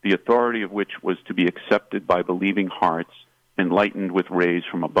 the authority of which was to be accepted by believing hearts, enlightened with rays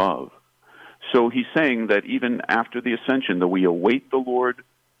from above. So he's saying that even after the ascension, though we await the Lord,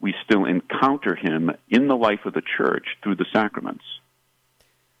 we still encounter him in the life of the church through the sacraments.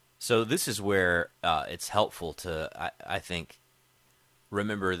 So this is where it's helpful to, I think,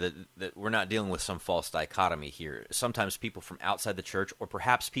 remember that we're not dealing with some false dichotomy here. Sometimes people from outside the church, or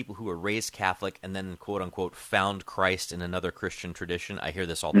perhaps people who were raised Catholic and then, quote unquote, found Christ in another Christian tradition. I hear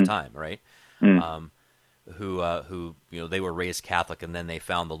this all the time, right? Who they were raised Catholic and then they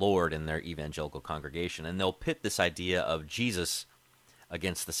found the Lord in their evangelical congregation, and they'll pit this idea of Jesus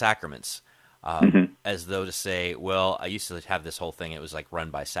against the sacraments, as though to say, well, I used to have this whole thing, it was like run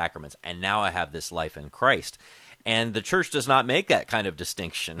by sacraments, and now I have this life in Christ. And the church does not make that kind of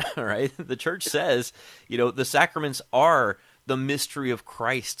distinction, right? The church says, the sacraments are the mystery of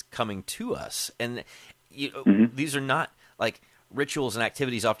Christ coming to us. And these are not like rituals and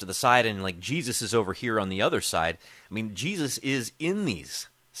activities off to the side and like Jesus is over here on the other side. I mean, Jesus is in these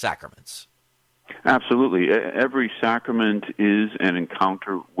sacraments. Absolutely. Every sacrament is an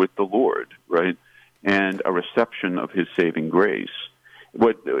encounter with the Lord, right? And a reception of his saving grace.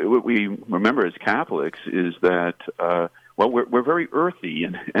 What we remember as Catholics is that, we're very earthy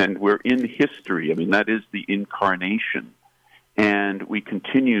and we're in history. I mean, that is the incarnation. And we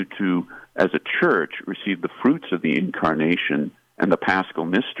continue to, as a church, receive the fruits of the incarnation and the Paschal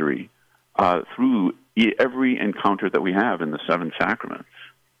mystery through every encounter that we have in the seven sacraments.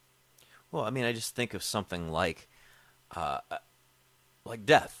 Well, I mean, I just think of something like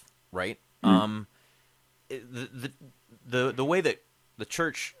death, right? The way that the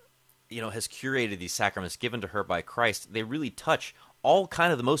church, has curated these sacraments given to her by Christ, they really touch all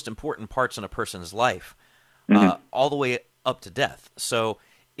kind of the most important parts in a person's life, all the way up to death. So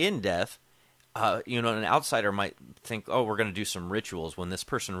in death, an outsider might think, oh, we're going to do some rituals when this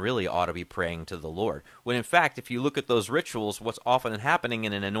person really ought to be praying to the Lord. When in fact, if you look at those rituals, what's often happening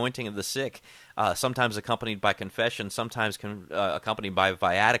in an anointing of the sick, sometimes accompanied by confession, sometimes accompanied by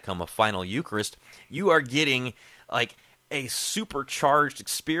viaticum, a final Eucharist, you are getting like a supercharged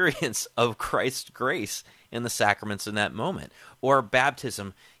experience of Christ's grace in the sacraments in that moment. Or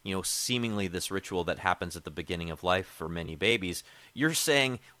baptism, seemingly this ritual that happens at the beginning of life for many babies. You're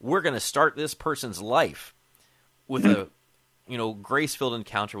saying we're going to start this person's life with a, grace-filled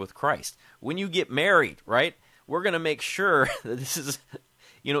encounter with Christ. When you get married, right, we're going to make sure that this is,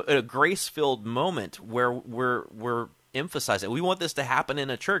 a grace-filled moment where we're emphasizing. We want this to happen in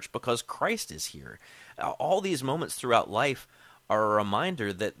a church because Christ is here. All these moments throughout life are a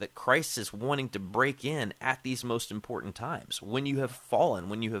reminder that Christ is wanting to break in at these most important times. When you have fallen,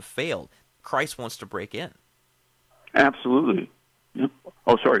 when you have failed, Christ wants to break in. Absolutely. Yeah.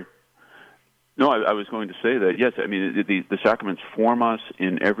 Oh, sorry. No, I was going to say that, yes, I mean, the sacraments form us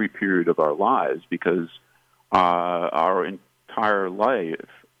in every period of our lives because our entire life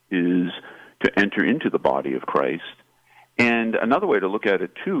is to enter into the body of Christ. And another way to look at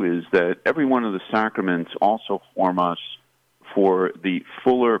it, too, is that every one of the sacraments also form us for the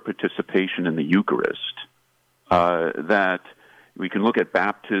fuller participation in the Eucharist. That we can look at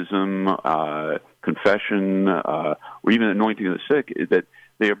baptism, confession, or even anointing of the sick, that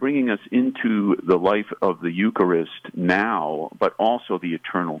they are bringing us into the life of the Eucharist now, but also the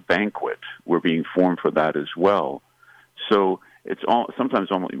eternal banquet. We're being formed for that as well. So it's sometimes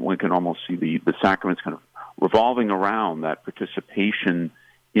one can almost see the sacraments kind of revolving around that participation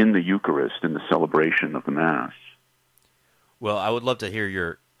in the Eucharist, in the celebration of the Mass. Well, I would love to hear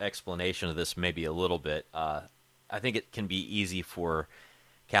your explanation of this maybe a little bit. I think it can be easy for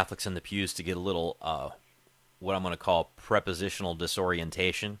Catholics in the pews to get a little, what I'm going to call prepositional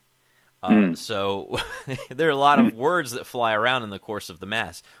disorientation. So there are a lot of words that fly around in the course of the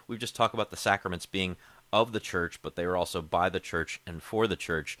Mass. We've just talked about the sacraments being of the church, but they are also by the church and for the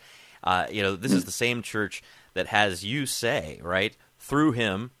church. This is the same church that has you say, right, through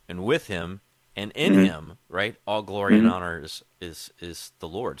him and with him and in him, right, all glory and honor is the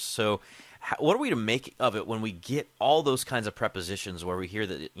Lord's. So what are we to make of it when we get all those kinds of prepositions where we hear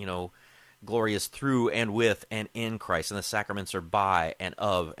that, glory is through and with and in Christ, and the sacraments are by and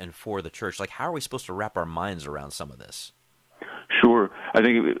of and for the church? Like, how are we supposed to wrap our minds around some of this? Sure. I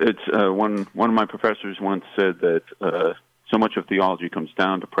think it's one of my professors once said that so much of theology comes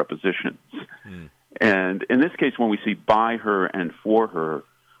down to prepositions. And in this case, when we see by her and for her,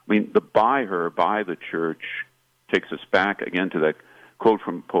 I mean, the by her, by the church, takes us back again to that quote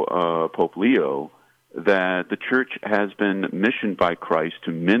from Pope Leo, that the church has been missioned by Christ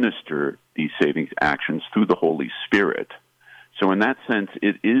to minister these saving actions through the Holy Spirit. So in that sense,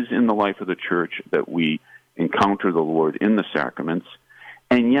 it is in the life of the church that we encounter the Lord in the sacraments,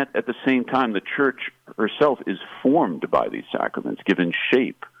 and yet at the same time, the church herself is formed by these sacraments, given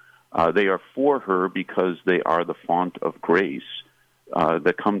shape. They are for her because they are the font of grace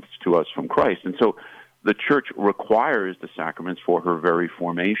that comes to us from Christ. And so the church requires the sacraments for her very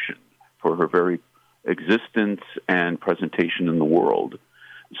formation, for her very existence and presentation in the world.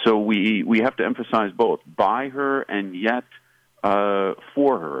 So we have to emphasize both, by her and yet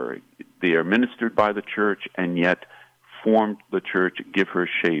for her. They are ministered by the church and yet form the church, give her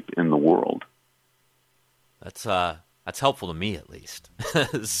shape in the world. That's helpful to me, at least.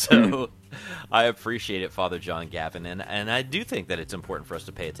 So I appreciate it, Father John Gavin, and I do think that it's important for us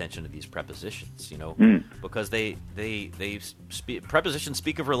to pay attention to these prepositions, because prepositions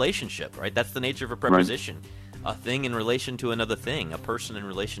speak of relationship, right? That's the nature of a preposition. Right. A thing in relation to another thing, a person in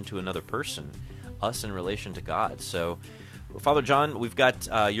relation to another person, us in relation to God. So, Father John, we've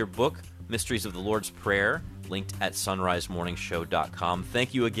got your book, Mysteries of the Lord's Prayer, linked at sunrisemorningshow.com.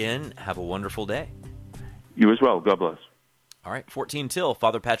 Thank you again. Have a wonderful day. You as well. God bless. All right, 14 till.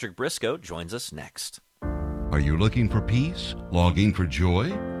 Father Patrick Briscoe joins us next. Are you looking for peace? Longing for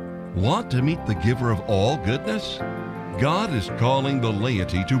joy? Want to meet the giver of all goodness? God is calling the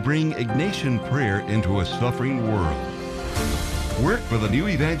laity to bring Ignatian prayer into a suffering world. Work for the new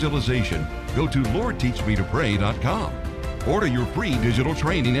evangelization. Go to LordTeachMeToPray.com. Order your free digital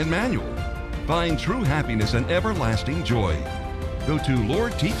training and manual. Find true happiness and everlasting joy. Go to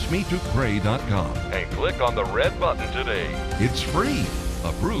LordTeachMeToPray.com and click on the red button today. It's free.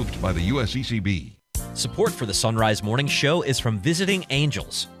 Approved by the USCCB. Support for the Sunrise Morning Show is from Visiting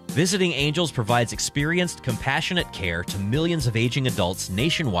Angels. Visiting Angels provides experienced, compassionate care to millions of aging adults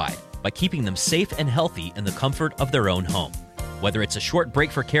nationwide by keeping them safe and healthy in the comfort of their own home. Whether it's a short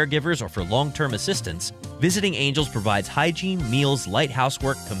break for caregivers or for long-term assistance, Visiting Angels provides hygiene, meals, light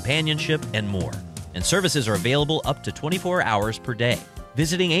housework, companionship, and more. And services are available up to 24 hours per day.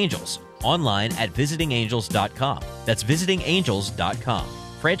 Visiting Angels, online at visitingangels.com. That's visitingangels.com.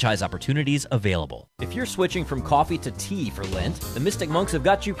 Franchise opportunities available. If you're switching from coffee to tea for Lent, the Mystic Monks have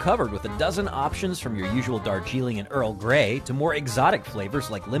got you covered with a dozen options from your usual Darjeeling and Earl Grey to more exotic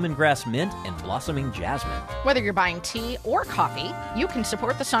flavors like lemongrass mint and blossoming jasmine. Whether you're buying tea or coffee, you can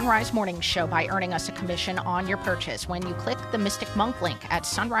support the Sunrise Morning Show by earning us a commission on your purchase when you click the Mystic Monk link at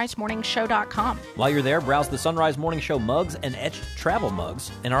sunrisemorningshow.com. While you're there, browse the Sunrise Morning Show mugs and etched travel mugs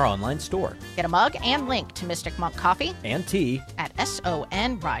in our online store. Get a mug and link to Mystic Monk coffee and tea at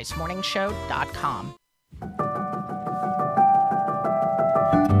sunrisemorningshow.com.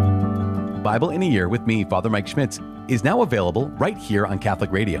 Bible in a Year with me, Father Mike Schmitz, is now available right here on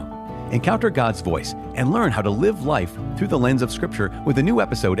Catholic Radio. Encounter God's voice and learn how to live life through the lens of Scripture with a new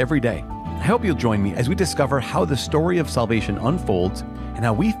episode every day. I hope you'll join me as we discover how the story of salvation unfolds and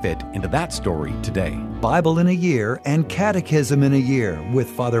how we fit into that story today. Bible in a Year and Catechism in a Year with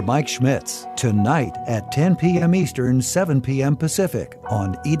Father Mike Schmitz, tonight at 10 p.m. Eastern, 7 p.m. Pacific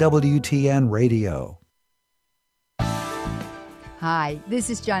on EWTN Radio. Hi, this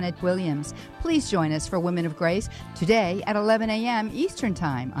is Janet Williams. Please join us for Women of Grace today at 11 a.m. Eastern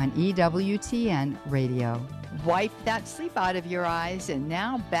Time on EWTN Radio. Wipe that sleep out of your eyes, and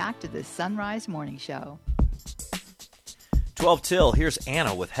now back to the Sunrise Morning Show. 12 till, here's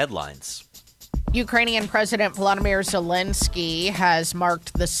Anna with headlines. Ukrainian President Volodymyr Zelensky has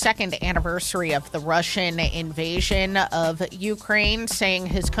marked the second anniversary of the Russian invasion of Ukraine, saying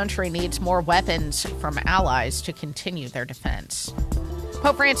his country needs more weapons from allies to continue their defense.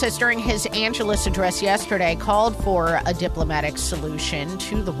 Pope Francis, during his Angelus address yesterday, called for a diplomatic solution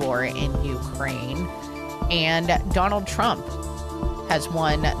to the war in Ukraine. And Donald Trump has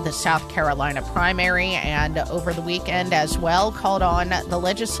won the South Carolina primary, and over the weekend as well called on the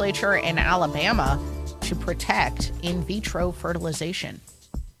legislature in Alabama to protect in vitro fertilization.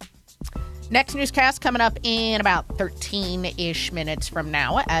 Next newscast coming up in about 13-ish minutes from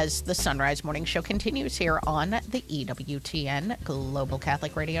now as the Sunrise Morning Show continues here on the EWTN Global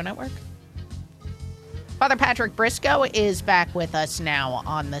Catholic Radio Network. Father Patrick Briscoe is back with us now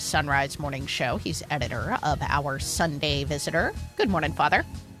on the Sunrise Morning Show. He's editor of our Sunday Visitor. Good morning, Father.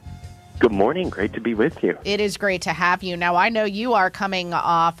 Good morning. Great to be with you. It is great to have you. Now, I know you are coming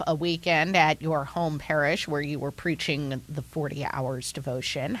off a weekend at your home parish where you were preaching the 40 Hours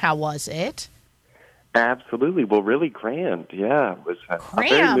devotion. How was it? Absolutely. Well, really grand. Yeah, it was a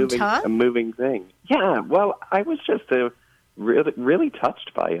Crammed, very moving thing. Yeah. Well, I was just really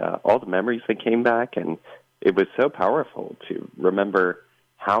touched by all the memories that came back, and it was so powerful to remember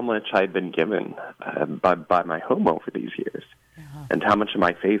how much I'd been given by my home over these years, and how much of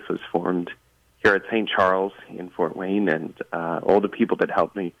my faith was formed here at St. Charles in Fort Wayne, and all the people that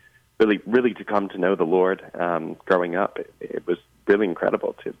helped me really to come to know the Lord growing up. It was really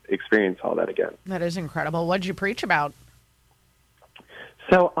incredible to experience all that again. That is incredible. What did you preach about?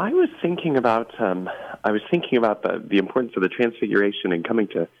 So I was thinking about the importance of the Transfiguration and coming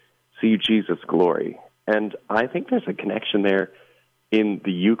to see Jesus' glory, and I think there's a connection there in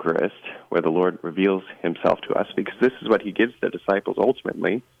the Eucharist where the Lord reveals Himself to us, because this is what He gives the disciples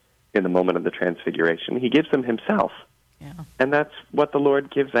ultimately in the moment of the Transfiguration. He gives them Himself, and that's what the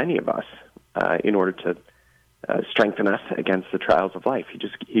Lord gives any of us in order to strengthen us against the trials of life.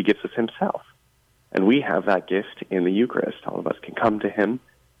 He gives us Himself. And we have that gift in the Eucharist. All of us can come to Him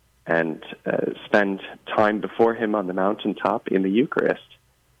and spend time before Him on the mountaintop in the Eucharist.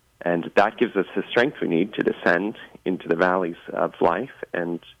 And that gives us the strength we need to descend into the valleys of life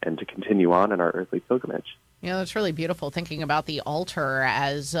and to continue on in our earthly pilgrimage. That's really beautiful, thinking about the altar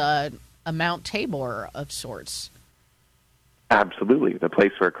as a Mount Tabor of sorts. Absolutely. The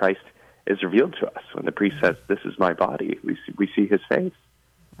place where Christ is revealed to us. When the priest says, "This is my body," we see His face.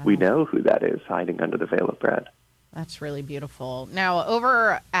 Wow. We know who that is hiding under the veil of bread. That's really beautiful. Now,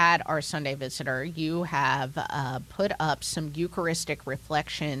 over at our Sunday Visitor, you have put up some Eucharistic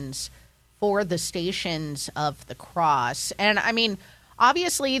reflections for the Stations of the Cross. And, I mean,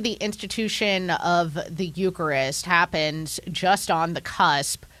 obviously the institution of the Eucharist happens just on the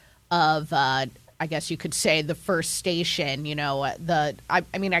cusp of, I guess you could say, the first station.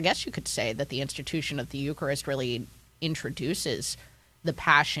 I guess you could say that the institution of the Eucharist really introduces the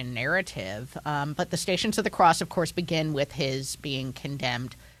Passion narrative. But the Stations of the Cross, of course, begin with His being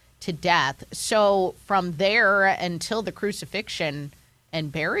condemned to death. So from there until the crucifixion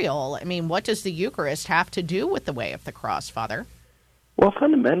and burial, I mean, what does the Eucharist have to do with the way of the cross, Father? Well,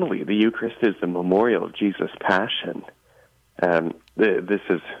 fundamentally, the Eucharist is the memorial of Jesus' passion. This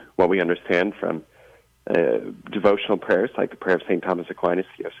is what we understand from devotional prayers like the prayer of St. Thomas Aquinas,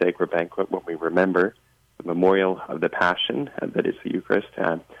 the Sacred Banquet, when we remember the memorial of the Passion, that is the Eucharist.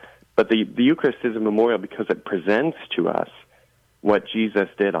 But the Eucharist is a memorial because it presents to us what Jesus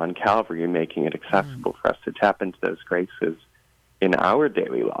did on Calvary, making it accessible for us to tap into those graces in our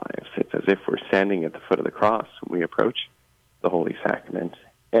daily lives. It's as if we're standing at the foot of the cross when we approach the Holy Sacrament.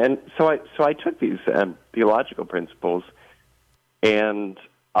 And so I took these theological principles and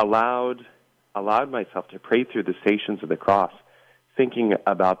allowed myself to pray through the Stations of the Cross, thinking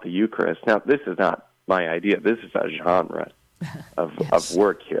about the Eucharist. Now, this is not my idea. This is a genre of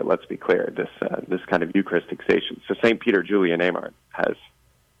work here. Let's be clear. This kind of Eucharistic station. So St. Peter Julian Amart has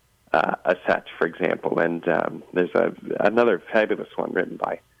a set, for example, and there's another fabulous one written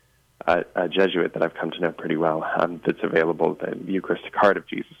by a Jesuit that I've come to know pretty well. That's available. The Eucharistic Heart of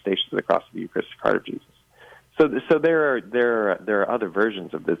Jesus, Stations of the Cross of the Eucharistic Heart of Jesus. So there are other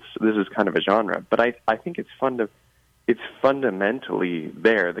versions of this. This is kind of a genre, but I think it's fundamentally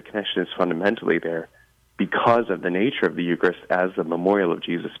there. The connection is fundamentally there because of the nature of the Eucharist as the memorial of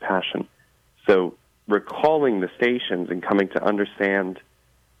Jesus' Passion. So recalling the Stations and coming to understand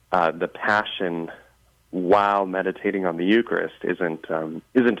the Passion while meditating on the Eucharist isn't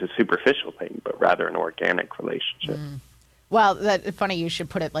a superficial thing, but rather an organic relationship. Well, funny you should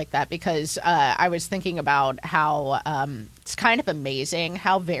put it like that, because I was thinking about how it's kind of amazing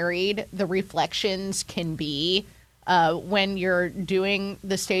how varied the reflections can be when you're doing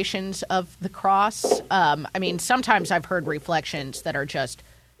the Stations of the Cross. I mean, sometimes I've heard reflections that are just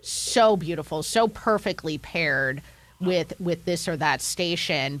so beautiful, so perfectly paired with this or that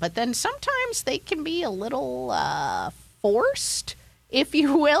station, but then sometimes they can be a little forced, if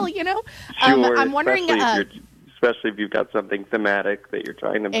you will. Sure, I'm wondering, especially if you've got something thematic that you're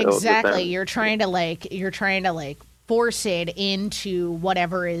trying to build. Exactly, you're trying to force it into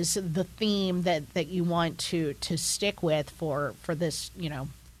whatever is the theme that you want to stick with for this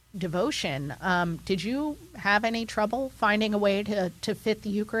devotion. Did you have any trouble finding a way to fit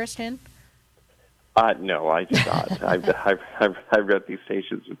the Eucharist in? No, I did not. I've read these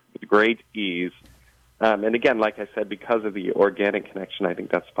Stations with great ease. And again, like I said, because of the organic connection, I think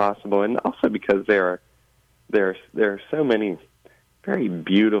that's possible. And also because there are so many very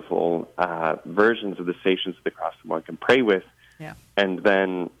beautiful versions of the Stations of the Cross that one can pray with, and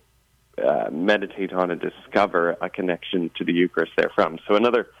then meditate on and discover a connection to the Eucharist therefrom. So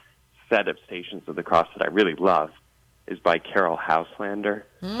another set of Stations of the Cross that I really love is by Carol Houselander.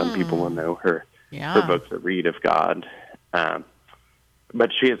 Some people will know her her books that read of God.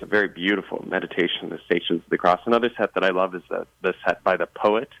 But she has a very beautiful meditation, The Stations of the Cross. Another set that I love is the set by the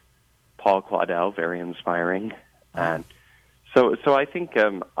poet, Paul Claudel, very inspiring. And so I think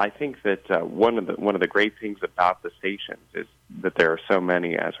that one of the great things about the stations is that there are so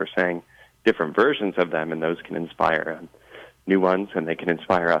many, as we're saying, different versions of them, and those can inspire new ones, and they can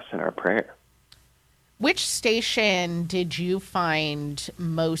inspire us in our prayer. Which station did you find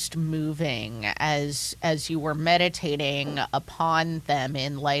most moving as you were meditating upon them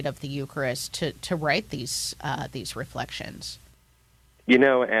in light of the Eucharist to write these reflections? You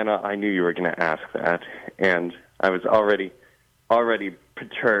know, Anna, I knew you were going to ask that, and I was already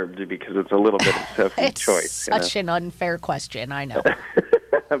perturbed because it's a little bit of Sophie's choice. It's such an unfair question, I know.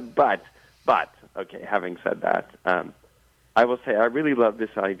 But okay. Having said that, I will say I really love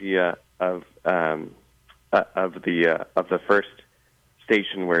this idea of the first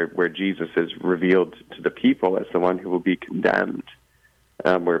station where Jesus is revealed to the people as the one who will be condemned,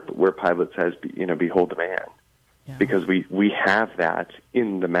 where Pilate says, "Behold the man," because we have that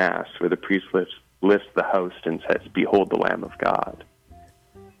in the Mass where the priest lifts the host and says, "Behold the Lamb of God."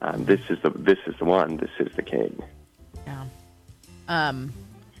 This is the one. This is the King. Yeah.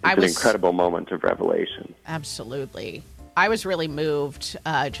 It's an incredible moment of revelation. Absolutely. I was really moved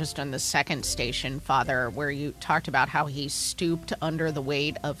just on the second station, Father, where you talked about how he stooped under the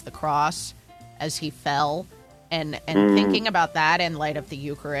weight of the cross as he fell, and thinking about that in light of the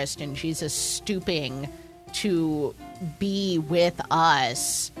Eucharist and Jesus stooping to be with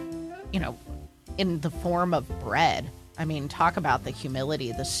us, in the form of bread. I mean, talk about the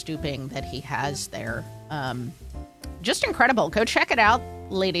humility, the stooping that he has there. Just incredible. Go check it out,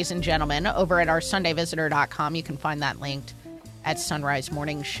 ladies and gentlemen, over at our SundayVisitor.com. You can find that linked at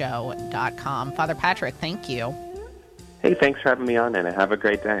sunrisemorningshow.com. Father Patrick, thank you. Hey, thanks for having me on, and have a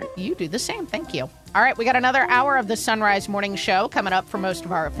great day. You do the same. Thank you. All right, we got another hour of the Sunrise Morning Show coming up for most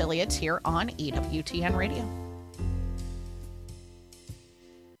of our affiliates here on EWTN Radio.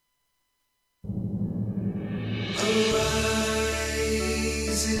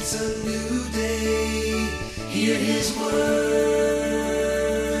 Arise, it's a new day. Hear his word,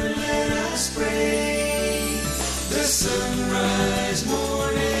 let us pray. The Sunrise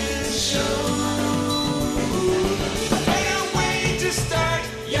Morning Show. Better way to start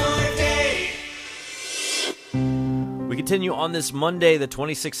your day. We continue on this Monday, the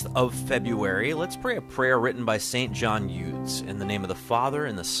 26th of February. Let's pray a prayer written by St. John Eudes in the name of the Father,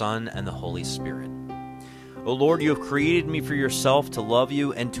 and the Son, and the Holy Spirit. O Lord, you have created me for yourself to love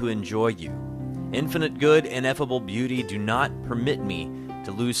you and to enjoy you. Infinite good, ineffable beauty, do not permit me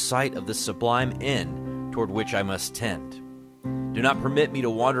to lose sight of the sublime end toward which I must tend. Do not permit me to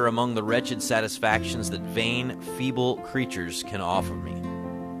wander among the wretched satisfactions that vain, feeble creatures can offer me.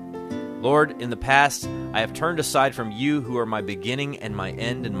 Lord, in the past, I have turned aside from you who are my beginning and my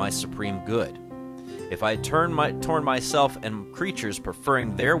end and my supreme good. If I had torn myself and creatures,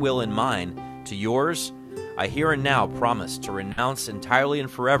 preferring their will and mine to yours, I here and now promise to renounce entirely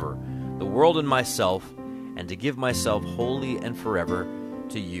and forever the world and myself, and to give myself wholly and forever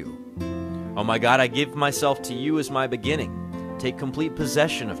to you. Oh my God, I give myself to you as my beginning. Take complete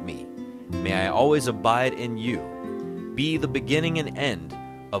possession of me. May I always abide in you. Be the beginning and end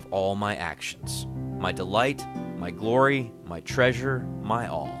of all my actions, my delight, my glory, my treasure, my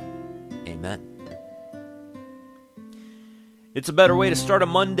all. Amen. It's a better way to start a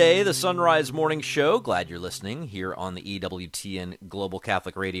Monday, the Sunrise Morning Show. Glad you're listening here on the EWTN Global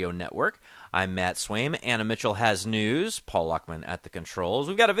Catholic Radio Network. I'm Matt Swaim. Anna Mitchell has news. Paul Lockman at the controls.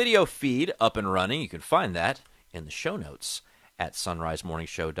 We've got a video feed up and running. You can find that in the show notes at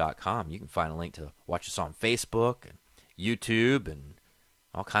sunrisemorningshow.com. You can find a link to watch us on Facebook and YouTube and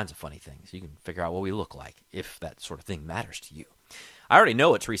all kinds of funny things. You can figure out what we look like if that sort of thing matters to you. I already know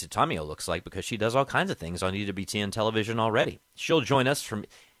what Teresa Tomeo looks like because she does all kinds of things on EWTN television already. She'll join us from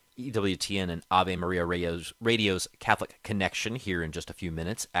EWTN and Ave Maria Radio's Catholic Connection here in just a few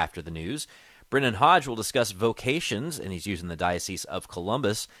minutes after the news. Brennan Hodge will discuss vocations, and he's using the Diocese of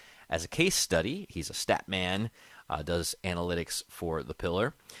Columbus as a case study. He's a stat man, does analytics for The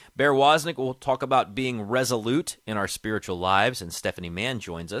Pillar. Bear Woznick will talk about being resolute in our spiritual lives, and Stephanie Mann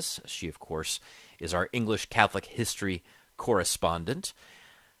joins us. She, of course, is our English Catholic history correspondent.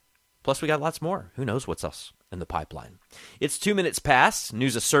 Plus, we got lots more. Who knows what's else in the pipeline. It's 2 minutes past.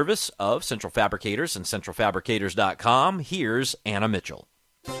 News of service of Central Fabricators and centralfabricators.com. Here's Anna Mitchell.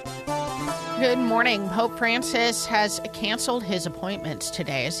 Good morning. Pope Francis has canceled his appointments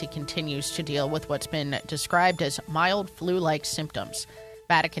today as he continues to deal with what's been described as mild flu-like symptoms.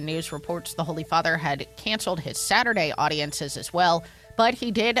 Vatican News reports the Holy Father had canceled his Saturday audiences as well, But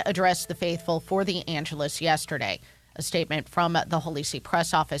he did address the faithful for the Angelus yesterday. A statement from the Holy See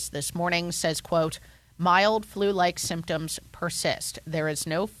press office this morning says, quote, mild flu-like symptoms persist. There is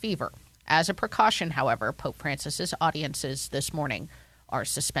no fever. As a precaution, however, Pope Francis's audiences this morning are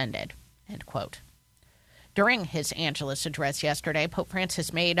suspended, end quote. During his Angelus address yesterday, Pope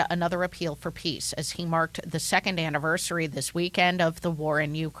Francis made another appeal for peace as he marked the second anniversary this weekend of the war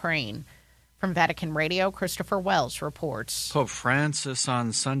in Ukraine. From Vatican Radio, Christopher Wells reports. Pope Francis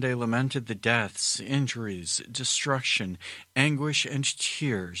on Sunday lamented the deaths, injuries, destruction, anguish, and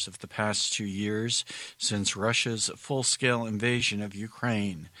tears of the past 2 years since Russia's full-scale invasion of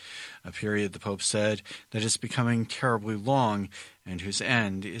Ukraine, a period, the Pope said, that is becoming terribly long and whose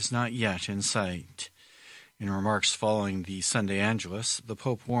end is not yet in sight. In remarks following the Sunday Angelus, the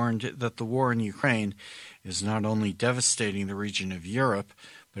Pope warned that the war in Ukraine is not only devastating the region of Europe,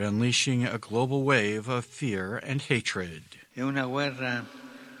 but unleashing a global wave of fear and hatred. È una guerra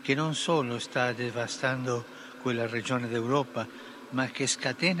che non solo sta devastando quella regione d'Europa, ma che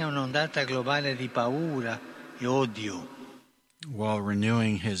scatena un'ondata globale di paura e odio. While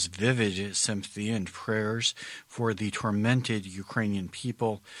renewing his vivid sympathy and prayers for the tormented Ukrainian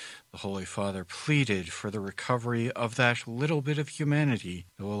people, the Holy Father pleaded for the recovery of that little bit of humanity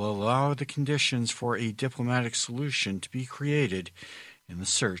that will allow the conditions for a diplomatic solution to be created in the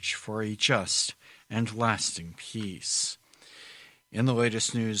search for a just and lasting peace. In the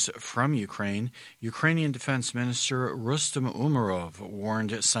latest news from Ukraine, Ukrainian Defense Minister Rustem Umerov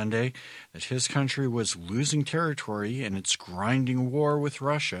warned Sunday that his country was losing territory in its grinding war with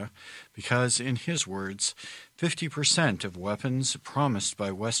Russia because, in his words, 50% of weapons promised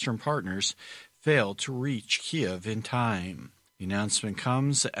by Western partners failed to reach Kiev in time. The announcement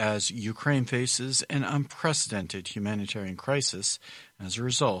comes as Ukraine faces an unprecedented humanitarian crisis as a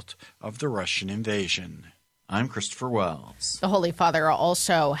result of the Russian invasion. I'm Christopher Wells. The Holy Father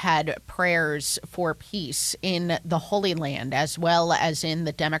also had prayers for peace in the Holy Land as well as in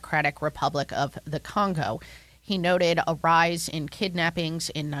the Democratic Republic of the Congo. He noted a rise in kidnappings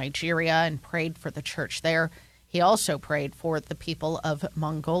in Nigeria and prayed for the church there. He also prayed for the people of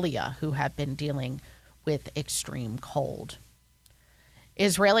Mongolia who have been dealing with extreme cold.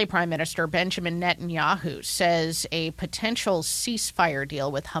 Israeli Prime Minister Benjamin Netanyahu says a potential ceasefire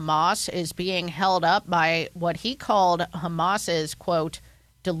deal with Hamas is being held up by what he called Hamas's, quote,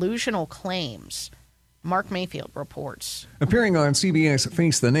 delusional claims. Mark Mayfield reports. Appearing on CBS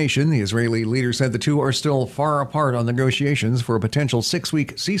Face the Nation, the Israeli leader said the two are still far apart on negotiations for a potential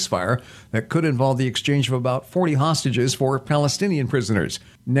 6-week ceasefire that could involve the exchange of about 40 hostages for Palestinian prisoners.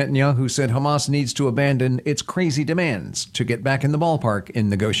 Netanyahu said Hamas needs to abandon its crazy demands to get back in the ballpark in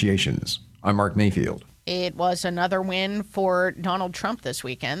negotiations. I'm Mark Mayfield. It was another win for Donald Trump this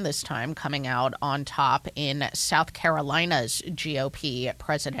weekend, this time coming out on top in South Carolina's GOP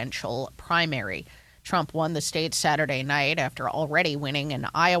presidential primary. Trump won the state Saturday night after already winning in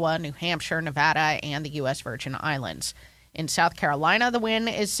Iowa, New Hampshire, Nevada, and the U.S. Virgin Islands. In South Carolina, the win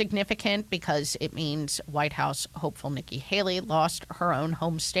is significant because it means White House hopeful Nikki Haley lost her own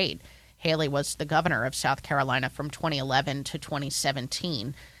home state. Haley was the governor of South Carolina from 2011 to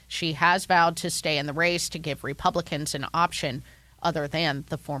 2017. She has vowed to stay in the race to give Republicans an option other than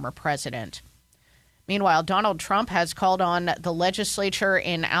the former president. Meanwhile, Donald Trump has called on the legislature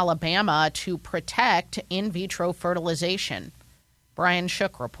in Alabama to protect in vitro fertilization. Brian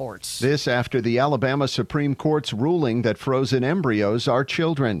Shook reports. This after the Alabama Supreme Court's ruling that frozen embryos are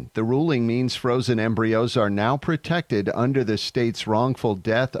children. The ruling means frozen embryos are now protected under the state's Wrongful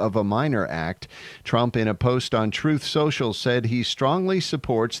Death of a Minor Act. Trump, in a post on Truth Social, said he strongly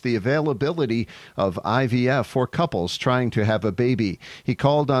supports the availability of IVF for couples trying to have a baby. He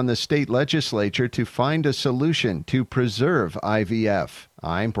called on the state legislature to find a solution to preserve IVF.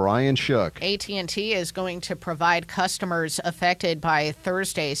 I'm Brian Shook. AT&T is going to provide customers affected by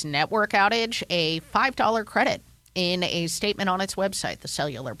Thursday's network outage a $5 credit. In a statement on its website, the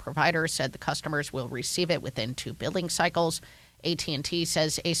cellular provider said the customers will receive it within 2 billing cycles. AT&T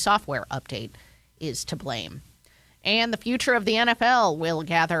says a software update is to blame. And the future of the NFL will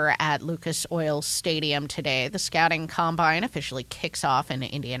gather at Lucas Oil Stadium today. The scouting combine officially kicks off in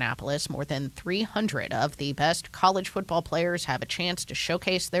Indianapolis. More than 300 of the best college football players have a chance to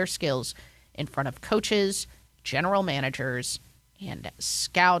showcase their skills in front of coaches, general managers, and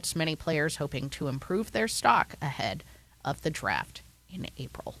scouts. Many players hoping to improve their stock ahead of the draft in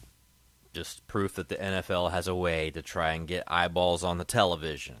April. Just proof that the NFL has a way to try and get eyeballs on the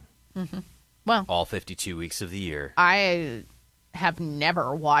television. Mm-hmm. Well, all 52 weeks of the year. I have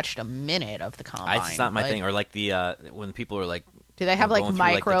never watched a minute of the combine. It's not my thing. Or like when people are like, do they have like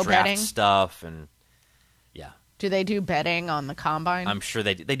micro like, the betting stuff? And yeah, Do they do betting on the combine? I'm sure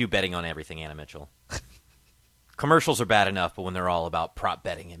they do betting on everything, Anna Mitchell. Commercials are bad enough, but when they're all about prop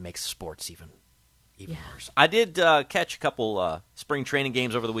betting, it makes sports even worse. I did catch a couple spring training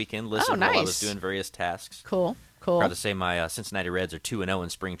games over the weekend. Listen, while I was doing various tasks. Cool. Proud to say my Cincinnati Reds are 2-0 in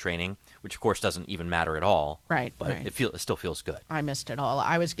spring training, which of course doesn't even matter at all. Right. But right. it still feels good. I missed it all.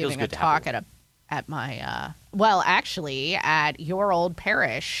 I was giving a talk at my actually at your old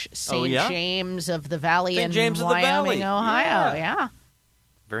parish, St. James of the Valley in Wyoming, Ohio. Yeah.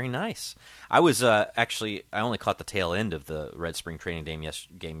 Very nice. I was I only caught the tail end of the Red Spring Training game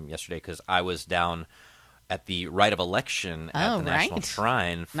yesterday because I was down at the rite of election at the National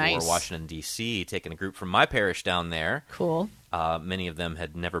Shrine for Washington, D.C., taking a group from my parish down there. Cool. Many of them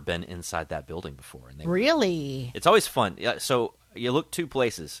had never been inside that building before. And really? It's always fun. So you look two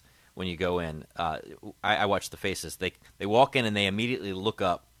places when you go in. I watch the faces. They walk in and they immediately look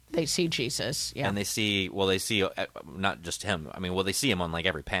up. They see Jesus, yeah. And they see not just him. I mean, they see him on like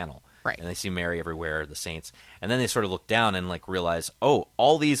every panel. Right. And they see Mary everywhere, the saints. And then they sort of look down and like realize, oh,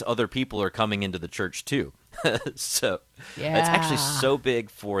 all these other people are coming into the church too. So it's actually so big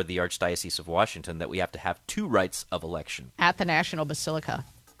for the Archdiocese of Washington that we have to have two rites of election. At the National Basilica.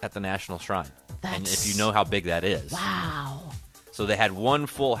 At the National Shrine. And if you know how big that is. Wow. So they had one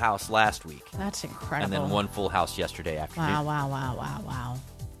full house last week. That's incredible. And then one full house yesterday afternoon. Wow.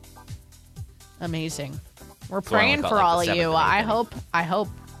 Amazing. We're praying for all of you. I hope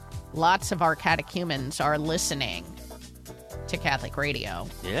lots of our catechumens are listening to Catholic radio.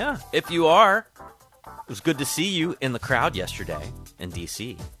 Yeah. If you are, it was good to see you in the crowd yesterday in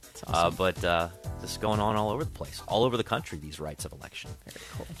D.C. That's awesome. But this is going on all over the place, all over the country, these rites of election. Very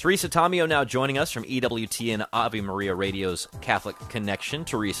cool. Teresa Tomeo now joining us from EWTN Ave Maria Radio's Catholic Connection.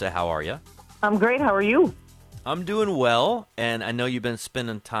 Teresa, how are you? I'm great. How are you? I'm doing well, and I know you've been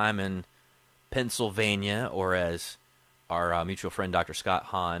spending time in Pennsylvania, or as our mutual friend Dr. Scott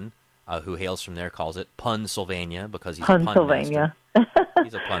Hahn, who hails from there, calls it Punsylvania, because he's a pun master.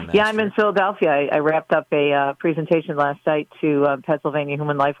 He's a pun master. Yeah, I'm in Philadelphia. I wrapped up a presentation last night to Pennsylvania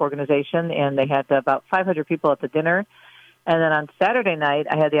Human Life Organization, and they had about 500 people at the dinner. And then on Saturday night,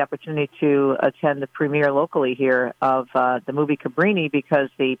 I had the opportunity to attend the premiere locally here of the movie Cabrini, because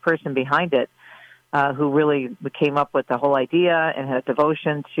the person behind it, who really came up with the whole idea and had a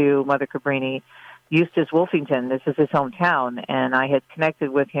devotion to Mother Cabrini, Eustace Wolfington. This is his hometown, and I had connected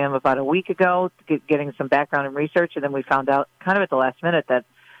with him about a week ago, getting some background and research, and then we found out kind of at the last minute that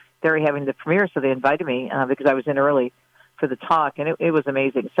they were having the premiere, so they invited me because I was in early for the talk, and it was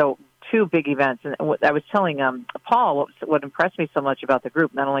amazing. So two big events, and I was telling Paul what impressed me so much about the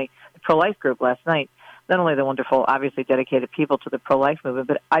group, not only the pro-life group last night, not only the wonderful, obviously dedicated people to the pro-life movement,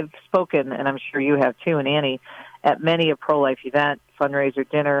 but I've spoken, and I'm sure you have too, and Annie, at many a pro-life event, fundraiser,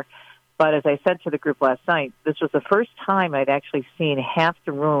 dinner. But as I said to the group last night, this was the first time I'd actually seen half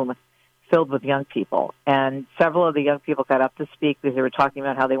the room filled with young people. And several of the young people got up to speak because they were talking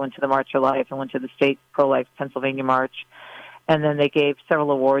about how they went to the March for Life and went to the state pro-life Pennsylvania March. And then they gave several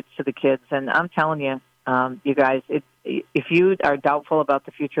awards to the kids. And I'm telling you, you guys, if you are doubtful about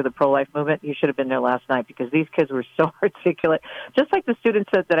the future of the pro-life movement, you should have been there last night, because these kids were so articulate, just like the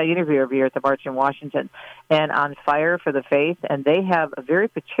students that I interview every year at the March in Washington, and on fire for the faith. And they have a very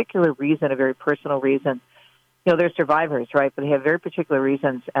particular reason, a very personal reason. You know, they're survivors, right? But they have very particular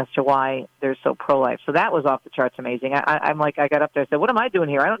reasons as to why they're so pro-life. So that was off the charts amazing. I got up there and said, what am I doing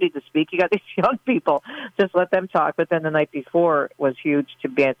here? I don't need to speak. You got these young people. Just let them talk. But then the night before was huge to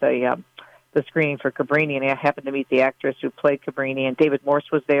be at the screening for Cabrini, and I happened to meet the actress who played Cabrini, and David Morse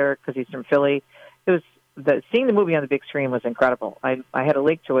was there because he's from Philly. It was seeing the movie on the big screen was incredible. I had a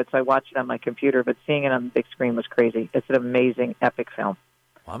link to it, so I watched it on my computer, but seeing it on the big screen was crazy. It's an amazing, epic film.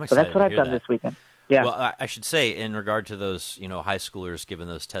 Well, I'm so excited that's what I've done this weekend. Yeah. Well, I should say, in regard to those, high schoolers giving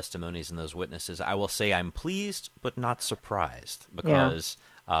those testimonies and those witnesses, I will say I'm pleased but not surprised, because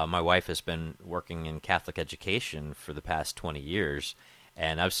my wife has been working in Catholic education for the past 20 years,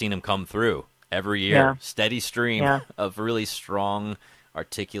 and I've seen them come through every year, steady stream of really strong,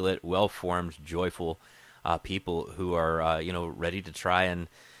 articulate, well-formed, joyful people who are, ready to try and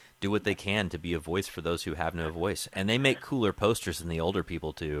do what they can to be a voice for those who have no voice. And they make cooler posters than the older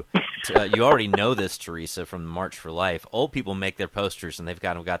people do. You already know this, Teresa, from March for Life. Old people make their posters, and they've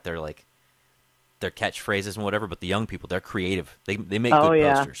got their catchphrases and whatever, but the young people, they're creative. They make good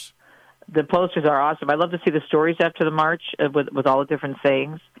posters. The posters are awesome. I love to see the stories after the march with all the different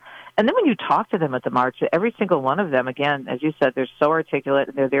sayings. And then when you talk to them at the march, every single one of them, again, as you said, they're so articulate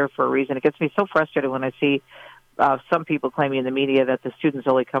and they're there for a reason. It gets me so frustrated when I see some people claiming in the media that the students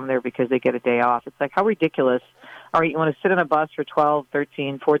only come there because they get a day off. It's like, how ridiculous all right, you want to sit on a bus for 12,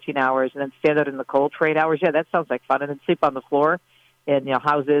 13, 14 hours and then stand out in the cold for 8 hours? Yeah, that sounds like fun. And then sleep on the floor in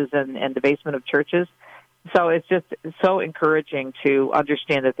houses and the basement of churches. So it's just so encouraging to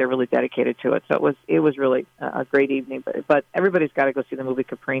understand that they're really dedicated to it. So it was really a great evening. But everybody's got to go see the movie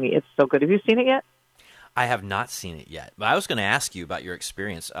Caprini. It's so good. Have you seen it yet? I have not seen it yet. But I was going to ask you about your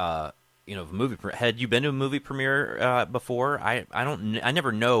experience. Movie. Had you been to a movie premiere before? I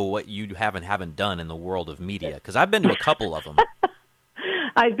never know what you have and haven't done in the world of media, because I've been to a couple of them.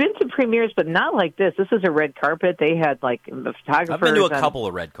 I've been to premieres, but not like this. This is a red carpet. They had like photographers. I've been to a couple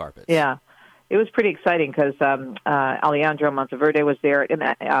of red carpets. Yeah. It was pretty exciting because Alejandro Monteverde was there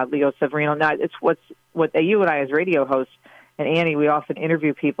and Leo Severino. Now, it's what you and I as radio hosts and Annie, we often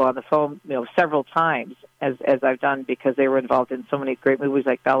interview people on the phone, several times as I've done, because they were involved in so many great movies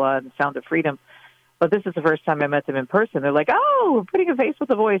like Bella and Sound of Freedom. But this is the first time I met them in person. They're like, "Oh, we're putting a face with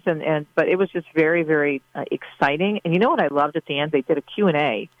a voice," but it was just very, very exciting. And you know what I loved at the end? They did a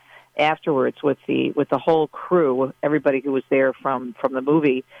Q&A afterwards with the whole crew, everybody who was there from the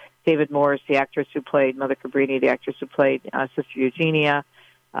movie. David Morris, the actress who played Mother Cabrini, the actress who played Sister Eugenia,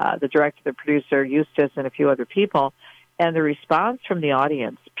 the director, the producer, Eustace, and a few other people. And the response from the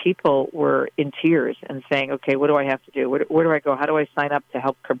audience, people were in tears and saying, "Okay, what do I have to do? Where do I go? How do I sign up to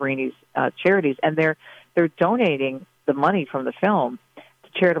help Cabrini's charities?" And they're donating the money from the film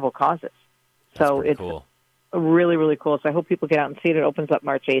to charitable causes. So it's cool. Really, really cool. So I hope people get out and see it. It opens up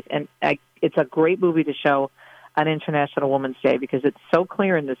March 8th. And it's a great movie to show on International Women's Day, because it's so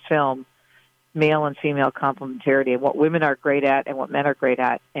clear in this film, male and female complementarity, and what women are great at and what men are great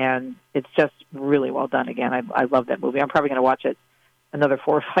at. And it's just really well done. Again, I love that movie. I'm probably going to watch it another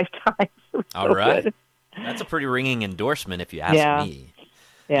 4 or 5 times. All right. Good. That's a pretty ringing endorsement if you ask me.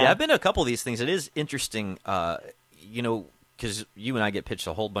 Yeah, I've been to a couple of these things. It is interesting, because you and I get pitched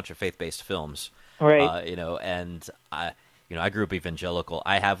a whole bunch of faith-based films. Right. And I grew up evangelical.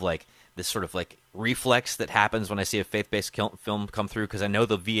 I have like this sort of like reflex that happens when I see a faith-based film come through, because I know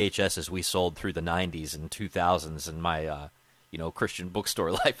the VHSs we sold through the 90s and 2000s in my Christian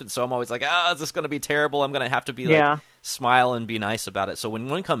bookstore life, and so I'm always like, is this going to be terrible? I'm going to have to be like smile and be nice about it. So when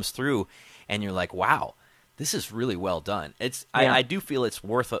one comes through and you're like, wow, this is really well done. I do feel it's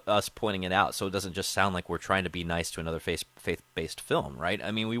worth us pointing it out, so it doesn't just sound like we're trying to be nice to another faith-based film, right?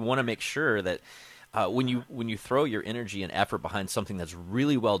 I mean, we want to make sure that when you throw your energy and effort behind something that's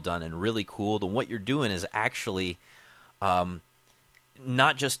really well done and really cool, then what you're doing is actually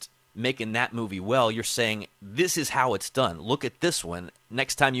not just making that movie well. You're saying, this is how it's done. Look at this one.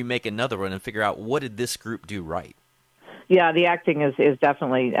 Next time you make another one, and figure out, what did this group do right? Yeah, the acting is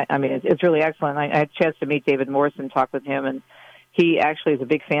definitely, it's really excellent. I had a chance to meet David Morris and talk with him, and he actually is a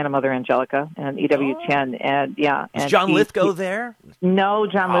big fan of Mother Angelica and EWTN. And Is John Lithgow there? No,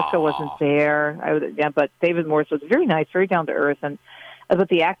 John Lithgow wasn't there. But David Morris was very nice, very down to earth, but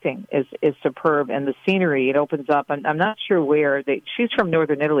the acting is superb, and the scenery, it opens up. I'm not sure where she's from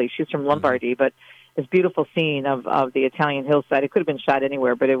northern Italy. She's from Lombardy, but this beautiful scene of the Italian hillside. It could have been shot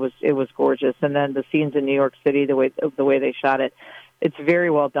anywhere, but it was gorgeous. And then the scenes in New York City, the way they shot it, it's very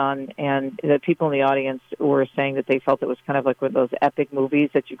well done. And the people in the audience were saying that they felt it was kind of like one of those epic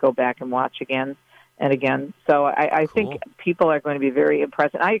movies that you go back and watch again and again. So I think people are going to be very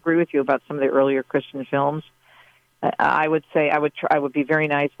impressed. And I agree with you about some of the earlier Christian films. I would say I would be very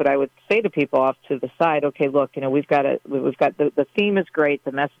nice, but I would say to people off to the side, okay, look, we've got the theme is great, the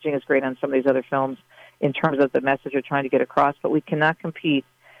messaging is great on some of these other films in terms of the message you're trying to get across, but we cannot compete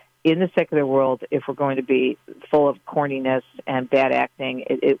in the secular world if we're going to be full of corniness and bad acting.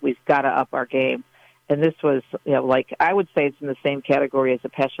 We've got to up our game. And this was, I would say it's in the same category as The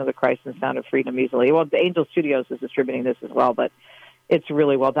Passion of the Christ and Sound of Freedom easily. Well, the Angel Studios is distributing this as well, but it's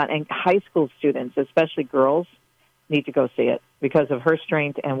really well done. And high school students, especially girls, need to go see it because of her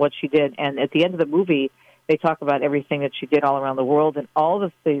strength and what she did. And at the end of the movie, they talk about everything that she did all around the world and all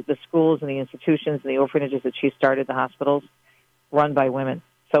the schools and the institutions and the orphanages that she started, the hospitals, run by women.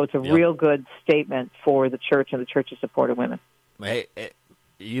 So it's a real good statement for the church and the church's support of women. Hey,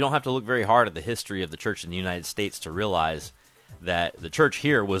 you don't have to look very hard at the history of the church in the United States to realize that the church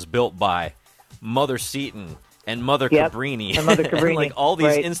here was built by Mother Seton and Mother Cabrini, and Mother Cabrini. And like all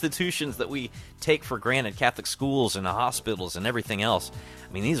these institutions that we take for granted, Catholic schools and hospitals and everything else.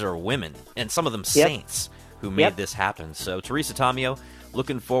 I mean, these are women, and some of them saints, who made this happen. So, Teresa Tomeo,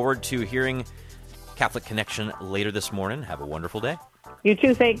 looking forward to hearing Catholic Connection later this morning. Have a wonderful day. You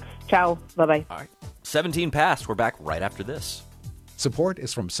too, thanks. Ciao. Bye-bye. All right. 17 past. We're back right after this. Support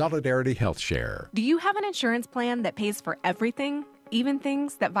is from Solidarity Health Share. Do you have an insurance plan that pays for everything, even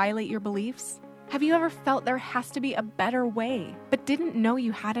things that violate your beliefs? Have you ever felt there has to be a better way, but didn't know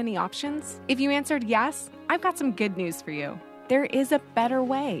you had any options? If you answered yes, I've got some good news for you. There is a better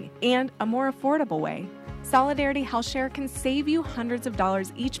way and a more affordable way. Solidarity HealthShare can save you hundreds of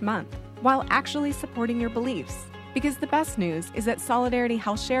dollars each month while actually supporting your beliefs. Because the best news is that Solidarity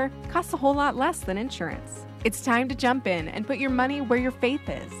HealthShare costs a whole lot less than insurance. It's time to jump in and put your money where your faith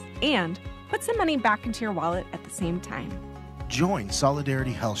is and put some money back into your wallet at the same time. Join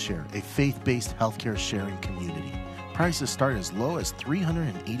Solidarity HealthShare, a faith-based healthcare sharing community. Prices start as low as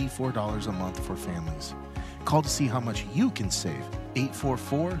 $384 a month for families. Call to see how much you can save.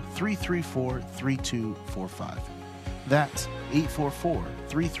 844-334-3245. That's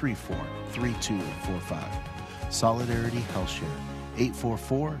 844-334-3245. Solidarity HealthShare,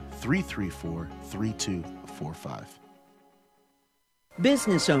 844-334-3245.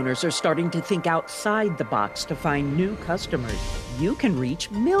 Business owners are starting to think outside the box to find new customers. You can reach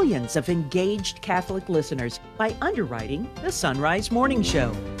millions of engaged Catholic listeners by underwriting the Sunrise Morning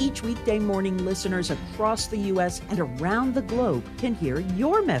Show. Each weekday morning, listeners across the U.S. and around the globe can hear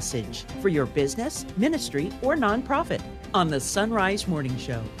your message for your business, ministry, or nonprofit on the Sunrise Morning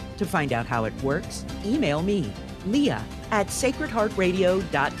Show. To find out how it works, email me, Leah at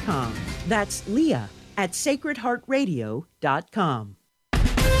sacredheartradio.com. That's Leah at sacredheartradio.com.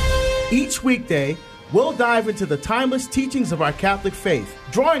 Each weekday, we'll dive into the timeless teachings of our Catholic faith,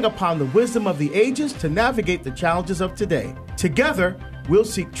 drawing upon the wisdom of the ages to navigate the challenges of today. Together, we'll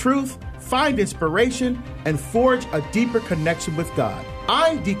seek truth, find inspiration, and forge a deeper connection with God.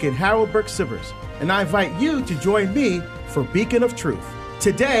 I'm Deacon Harold Burke-Sivers, and I invite you to join me for Beacon of Truth,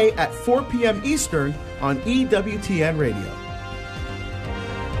 today at 4 p.m. Eastern on EWTN Radio.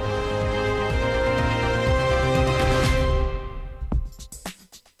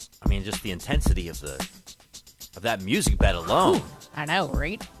 I mean, just the intensity of that music bed alone. Ooh, I know,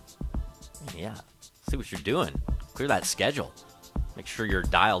 right? Yeah. See what you're doing. Clear that schedule. Make sure you're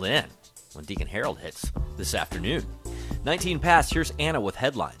dialed in when Deacon Harold hits this afternoon. 19 past, here's Anna with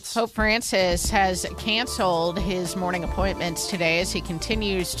headlines. Pope Francis has canceled his morning appointments today as he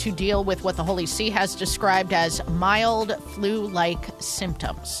continues to deal with what the Holy See has described as mild flu-like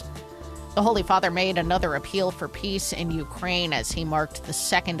symptoms. The Holy Father made another appeal for peace in Ukraine as he marked the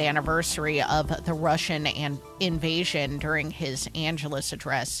second anniversary of the Russian invasion during his Angelus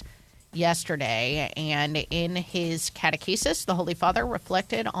address yesterday. And in his catechesis, the Holy Father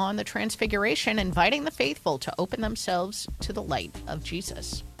reflected on the Transfiguration, inviting the faithful to open themselves to the light of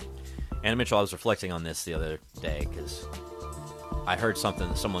Jesus. Anna Mitchell, I was reflecting on this the other day because I heard something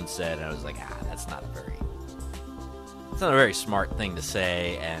that someone said, and I was like, that's not a very smart thing to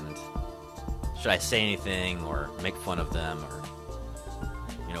say, and should I say anything or make fun of them or,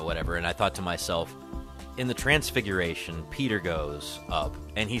 whatever? And I thought to myself, in the Transfiguration, Peter goes up,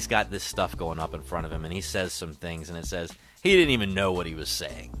 and he's got this stuff going up in front of him, and he says some things, and it says he didn't even know what he was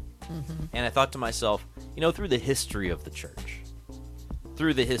saying. Mm-hmm. And I thought to myself, through the history of the church,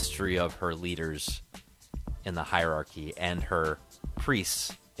 through the history of her leaders in the hierarchy and her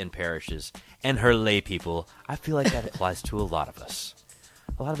priests in parishes and her lay people, I feel like that applies to a lot of us.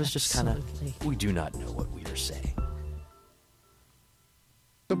 A lot of us just kind of, we do not know what we are saying.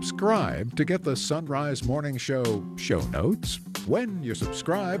 Subscribe to get the Sunrise Morning Show notes. When you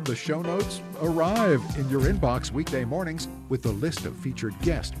subscribe, the show notes arrive in your inbox weekday mornings with the list of featured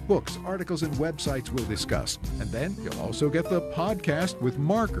guests, books, articles, and websites we'll discuss. And then you'll also get the podcast with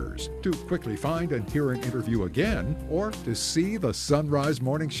markers to quickly find and hear an interview again, or to see the Sunrise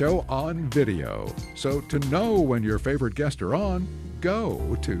Morning Show on video. So to know when your favorite guests are on,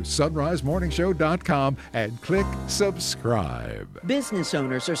 go to sunrisemorningshow.com and click subscribe. Business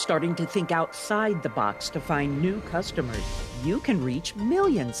owners are starting to think outside the box to find new customers. You can reach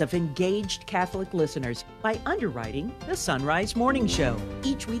millions of engaged Catholic listeners by underwriting the Sunrise Morning Show.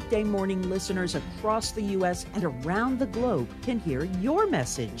 Each weekday morning, listeners across the U.S. and around the globe can hear your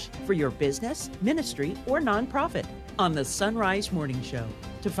message for your business, ministry, or nonprofit on the Sunrise Morning Show.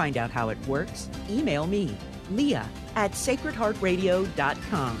 To find out how it works, email me, Leah at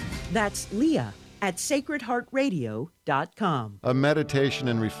sacredheartradio.com. That's Leah at sacredheartradio.com. A meditation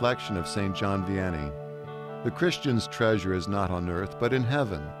and reflection of St. John Vianney. The Christian's treasure is not on earth, but in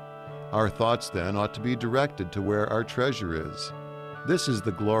heaven. Our thoughts, then, ought to be directed to where our treasure is. This is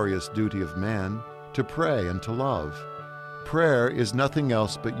the glorious duty of man, to pray and to love. Prayer is nothing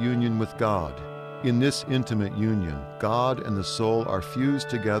else but union with God. In this intimate union, God and the soul are fused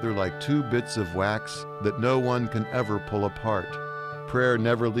together like two bits of wax that no one can ever pull apart. Prayer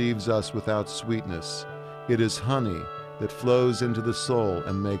never leaves us without sweetness. It is honey that flows into the soul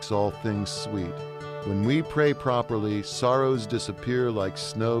and makes all things sweet. When we pray properly, sorrows disappear like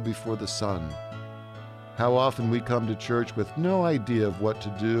snow before the sun. How often we come to church with no idea of what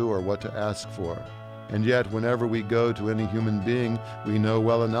to do or what to ask for. And yet, whenever we go to any human being, we know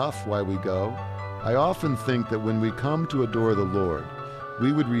well enough why we go. I often think that when we come to adore the Lord,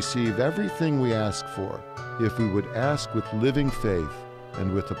 we would receive everything we ask for if we would ask with living faith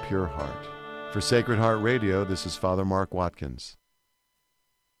and with a pure heart. For Sacred Heart Radio, this is Father Mark Watkins.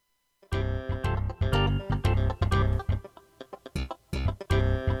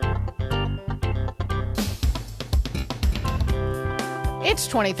 It's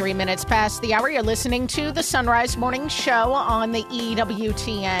 23 minutes past the hour. You're listening to the Sunrise Morning Show on the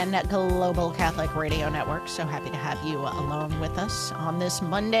EWTN Global Catholic Radio Network. So happy to have you along with us on this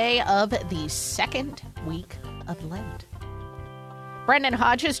Monday of the second week of Lent. Brendan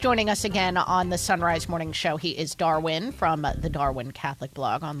Hodge is joining us again on the Sunrise Morning Show. He is Darwin from the Darwin Catholic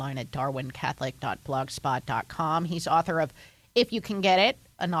blog online at darwincatholic.blogspot.com. He's author of If You Can Get It,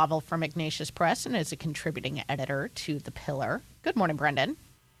 a novel from Ignatius Press, and is a contributing editor to The Pillar. Good morning, Brendan.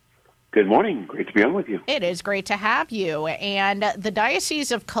 Good morning. Great to be on with you. It is great to have you. And the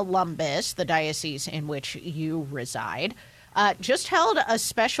Diocese of Columbus, the diocese in which you reside, just held a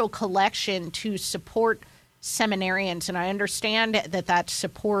special collection to support seminarians. And I understand that that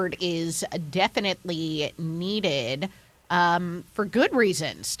support is definitely needed for good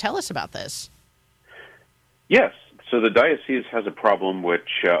reasons. Tell us about this. Yes. So the diocese has a problem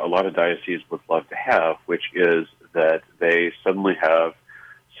which a lot of dioceses would love to have, which is that they suddenly have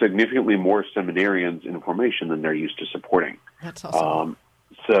significantly more seminarians in formation than they're used to supporting. That's awesome.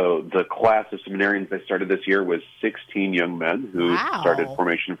 So the class of seminarians they started this year was 16 young men who started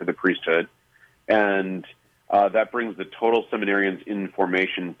formation for the priesthood. And that brings the total seminarians in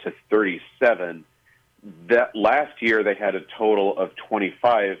formation to 37. That last year they had a total of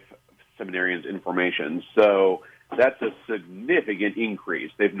 25 seminarians in formation. So that's a significant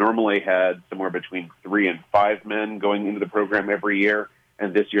increase. They've normally had somewhere between 3 and 5 men going into the program every year,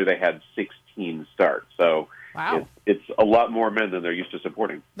 and this year they had 16 start. So it's a lot more men than they're used to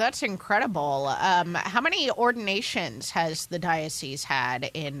supporting. That's incredible. How many ordinations has the diocese had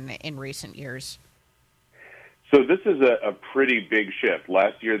in recent years? So this is a pretty big shift.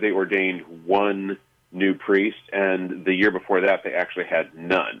 Last year they ordained 1 new priest, and the year before that they actually had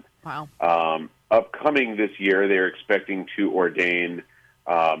none. Wow. Upcoming this year, they're expecting to ordain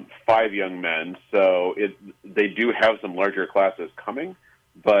 5 young men. So they do have some larger classes coming,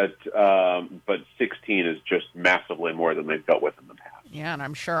 but 16 is just massively more than they've dealt with in the past. Yeah, and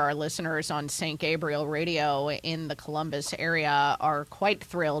I'm sure our listeners on St. Gabriel Radio in the Columbus area are quite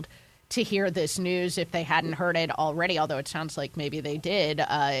thrilled to hear this news if they hadn't heard it already, although it sounds like maybe they did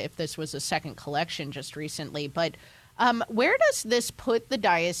if this was a second collection just recently. But where does this put the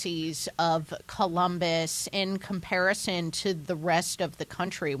Diocese of Columbus in comparison to the rest of the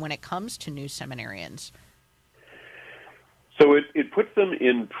country when it comes to new seminarians? So it puts them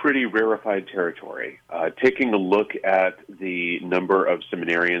in pretty rarefied territory. Taking a look at the number of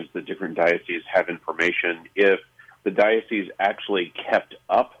seminarians the different dioceses have in formation, if the diocese actually kept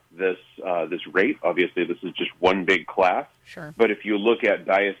up this rate, obviously this is just one big class. Sure. But if you look at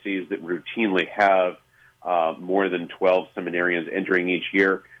dioceses that routinely have more than 12 seminarians entering each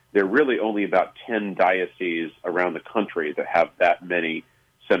year, there are really only about 10 dioceses around the country that have that many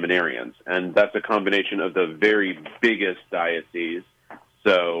seminarians. And that's a combination of the very biggest dioceses,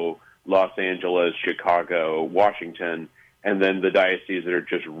 so Los Angeles, Chicago, Washington, and then the dioceses that are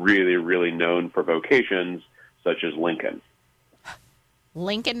just really, really known for vocations, such as Lincoln.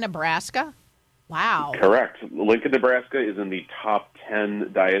 Lincoln, Nebraska? Wow. Correct. Lincoln, Nebraska is in the top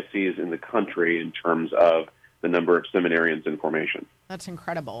 10 dioceses in the country in terms of the number of seminarians in formation. That's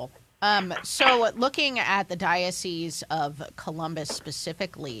incredible. So looking at the Diocese of Columbus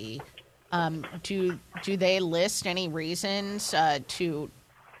specifically, do they list any reasons to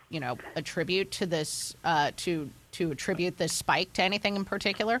attribute to this to attribute this spike to anything in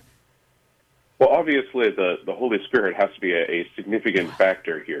particular? Well, obviously, the Holy Spirit has to be a significant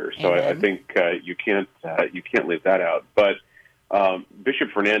factor here. So I think you can't leave that out. But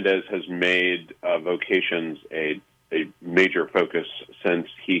Bishop Fernandez has made vocations a major focus since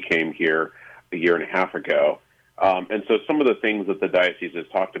he came here a year and a half ago. And so some of the things that the diocese has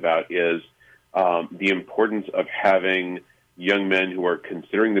talked about is the importance of having young men who are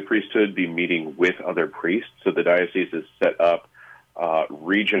considering the priesthood be meeting with other priests. So the diocese has set up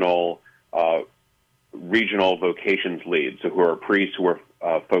regional vocations leads, so who are priests who are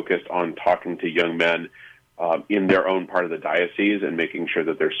focused on talking to young men in their own part of the diocese and making sure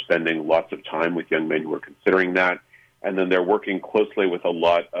that they're spending lots of time with young men who are considering that. And then they're working closely with a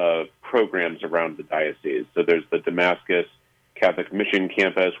lot of programs around the diocese. So there's the Damascus Catholic Mission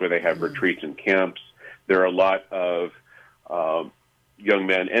Campus where they have retreats and camps. there are a lot of young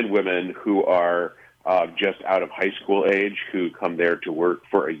men and women who are just out of high school age who come there to work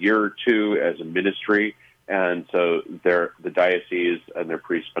for a year or two as a ministry. And so the diocese and their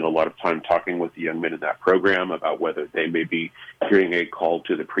priests spend a lot of time talking with the young men in that program about whether they may be hearing a call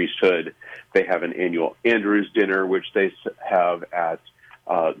to the priesthood. They have an annual Andrews dinner, which they have at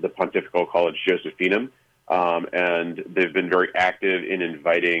the Pontifical College Josephinum. And they've been very active in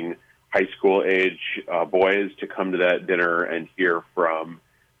inviting high school age boys to come to that dinner and hear from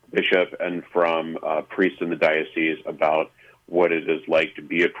bishop and from priests in the diocese about what it is like to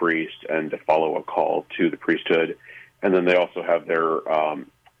be a priest and to follow a call to the priesthood. And then they also have their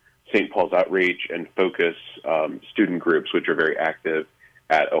St. Paul's Outreach and Focus student groups, which are very active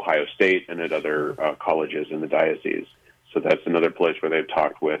at Ohio State and at other colleges in the diocese. So that's another place where they've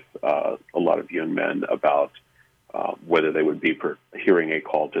talked with a lot of young men about whether they would be hearing a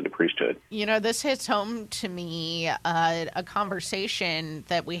call to the priesthood. You know, this hits home to me a conversation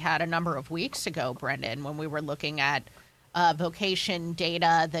that we had a number of weeks ago, Brendan, when we were looking at vocation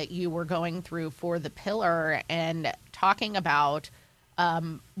data that you were going through for the Pillar and talking about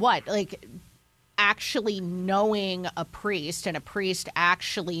actually knowing a priest and a priest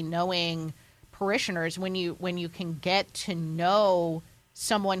actually knowing parishioners. When you can get to know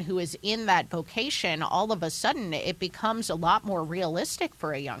someone who is in that vocation, all of a sudden it becomes a lot more realistic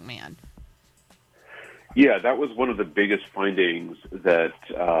for a young man. Yeah, that was one of the biggest findings that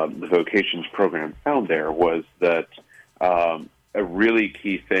the vocations program found there, was that a really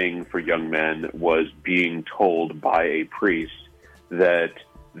key thing for young men was being told by a priest that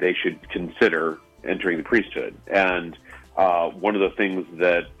they should consider entering the priesthood. And one of the things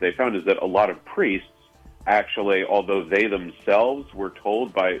that they found is that a lot of priests actually, although they themselves were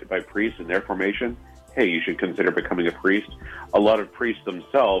told by priests in their formation, hey, you should consider becoming a priest, a lot of priests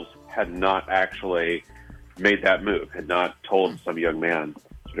themselves had not actually made that move, had not told some young man,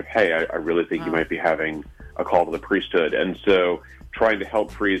 sort of, hey, I really think you might be having a call to the priesthood. And so trying to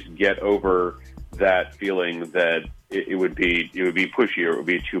help priests get over that feeling that it would be pushy or it would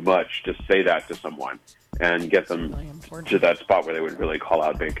be too much to say that to someone and get them to that spot where they would really call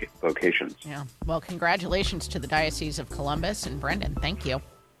out vocations. Yeah. Well, congratulations to the Diocese of Columbus. And Brendan, thank you.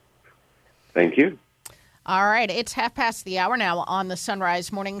 Thank you. All right. It's 1:30 now on the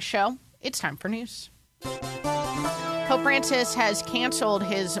Sunrise Morning Show. It's time for news. Pope Francis has canceled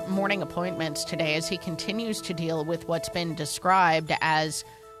his morning appointments today as he continues to deal with what's been described as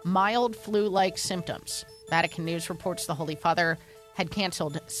mild flu-like symptoms. Vatican News reports the Holy Father had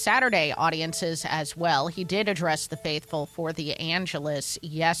canceled Saturday audiences as well. He did address the faithful for the Angelus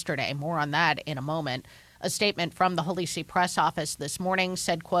yesterday. More on that in a moment. A statement from the Holy See Press Office this morning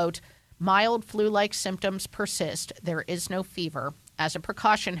said, quote, mild flu-like symptoms persist. There is no fever. As a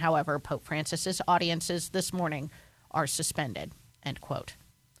precaution, however, Pope Francis's audiences this morning are suspended, end quote.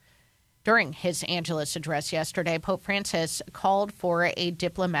 During his Angelus address yesterday, Pope Francis called for a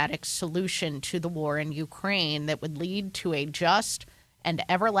diplomatic solution to the war in Ukraine that would lead to a just and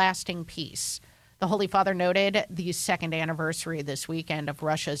everlasting peace. The Holy Father noted the second anniversary this weekend of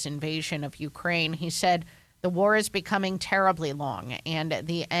Russia's invasion of Ukraine. He said, the war is becoming terribly long, and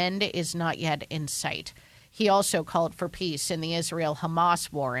the end is not yet in sight. He also called for peace in the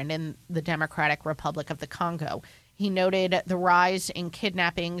Israel-Hamas war and in the Democratic Republic of the Congo. He noted the rise in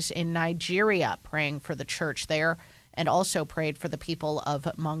kidnappings in Nigeria, praying for the church there, and also prayed for the people of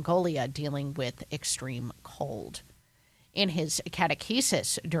Mongolia dealing with extreme cold. In his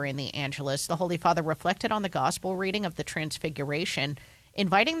catechesis during the Angelus, the Holy Father reflected on the gospel reading of the Transfiguration,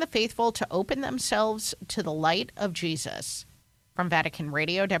 inviting the faithful to open themselves to the light of Jesus. From Vatican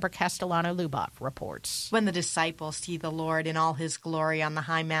Radio, Deborah Castellano-Luboff reports. When the disciples see the Lord in all his glory on the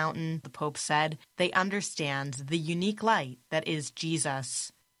high mountain, the Pope said, they understand the unique light that is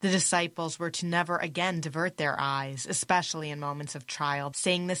Jesus. The disciples were to never again divert their eyes, especially in moments of trial,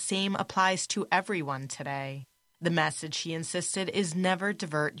 saying the same applies to everyone today. The message, he insisted, is never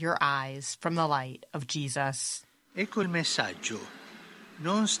divert your eyes from the light of Jesus. Ecco il messaggio.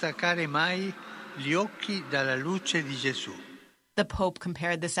 Non staccare mai gli occhi dalla luce di Gesù. The Pope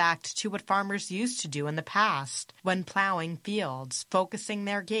compared this act to what farmers used to do in the past when plowing fields, focusing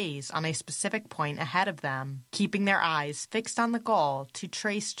their gaze on a specific point ahead of them, keeping their eyes fixed on the goal to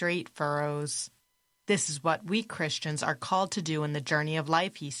trace straight furrows. This is what we Christians are called to do in the journey of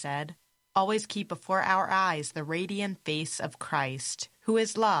life, he said. Always keep before our eyes the radiant face of Christ, who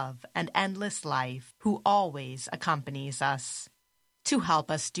is love and endless life, who always accompanies us. To help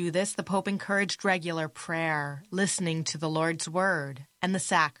us do this, the Pope encouraged regular prayer, listening to the Lord's Word, and the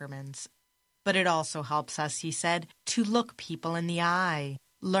sacraments. But it also helps us, he said, to look people in the eye.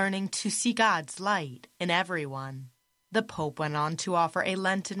 learning to see God's light in everyone. The Pope went on to offer a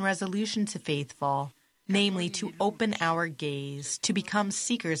Lenten resolution to faithful, namely to open our gaze, to become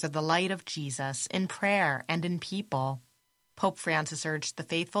seekers of the light of Jesus in prayer and in people. Pope Francis urged the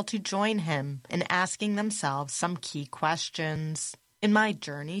faithful to join him in asking themselves some key questions. In my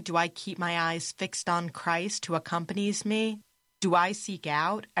journey, do I keep my eyes fixed on Christ who accompanies me? Do I seek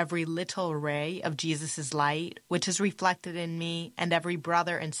out every little ray of Jesus' light, which is reflected in me and every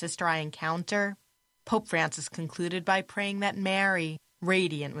brother and sister I encounter? Pope Francis concluded by praying that Mary,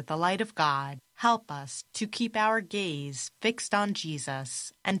 radiant with the light of God, help us to keep our gaze fixed on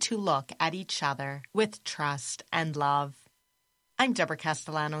Jesus and to look at each other with trust and love. I'm Deborah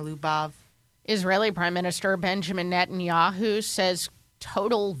Castellano-Lubov. Israeli Prime Minister Benjamin Netanyahu says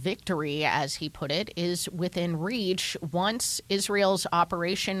total victory, as he put it, is within reach once Israel's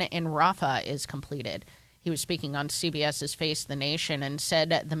operation in Rafah is completed. He was speaking on CBS's Face the Nation and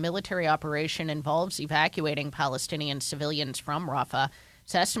said the military operation involves evacuating Palestinian civilians from Rafah.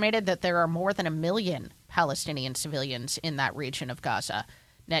 It's estimated that there are more than 1 million Palestinian civilians in that region of Gaza.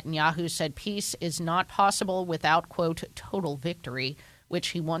 Netanyahu said peace is not possible without, quote, total victory, which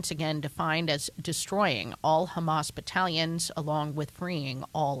he once again defined as destroying all Hamas battalions along with freeing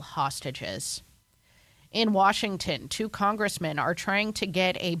all hostages. In Washington, 2 congressmen are trying to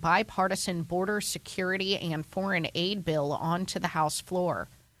get a bipartisan border security and foreign aid bill onto the House floor.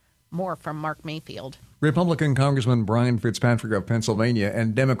 More from Mark Mayfield. Republican Congressman Brian Fitzpatrick of Pennsylvania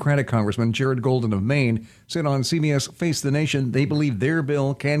and Democratic Congressman Jared Golden of Maine said on CBS Face the Nation they believe their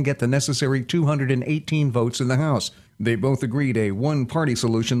bill can get the necessary 218 votes in the House. They both agreed a one-party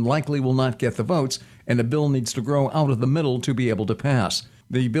solution likely will not get the votes, and a bill needs to grow out of the middle to be able to pass.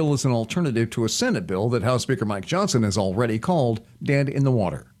 The bill is an alternative to a Senate bill that House Speaker Mike Johnson has already called dead in the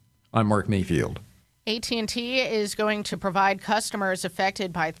water. I'm Mark Mayfield. AT&T is going to provide customers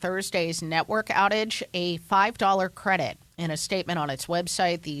affected by Thursday's network outage a $5 credit. In a statement on its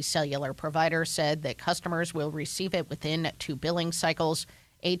website, the cellular provider said that customers will receive it within 2 billing cycles.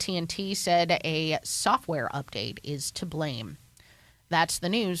 AT&T said a software update is to blame. That's the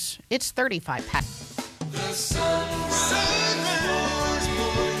news. It's 35 past. The Sunrise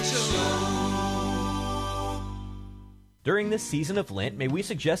Morning Show. During this season of Lent, may we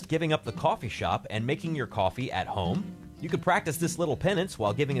suggest giving up the coffee shop and making your coffee at home? You could practice this little penance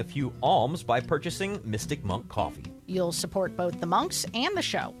while giving a few alms by purchasing Mystic Monk coffee. You'll support both the monks and the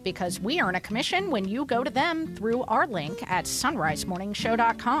show because we earn a commission when you go to them through our link at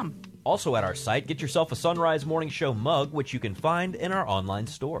sunrisemorningshow.com. Also at our site, get yourself a Sunrise Morning Show mug, which you can find in our online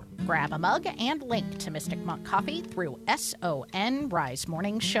store. Grab a mug and link to Mystic Monk Coffee through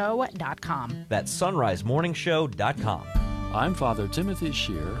sunrisemorningshow.com. That's sunrisemorningshow.com. I'm Father Timothy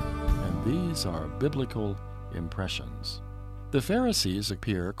Shear, and these are biblical impressions. The Pharisees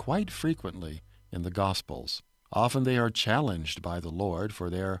appear quite frequently in the Gospels. Often they are challenged by the Lord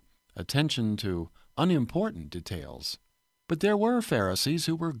for their attention to unimportant details. But there were Pharisees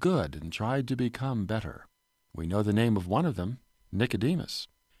who were good and tried to become better. We know the name of one of them, Nicodemus.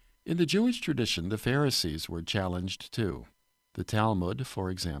 In the Jewish tradition, the Pharisees were challenged too. The Talmud, for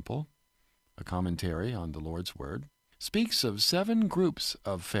example, a commentary on the Lord's Word, speaks of 7 groups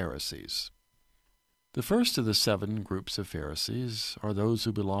of Pharisees. The first of the 7 groups of Pharisees are those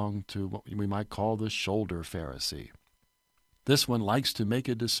who belong to what we might call the shoulder Pharisee. This one likes to make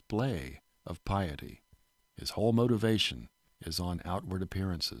a display of piety. His whole motivation is on outward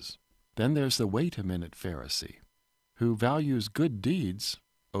appearances. Then there's the wait-a-minute Pharisee, who values good deeds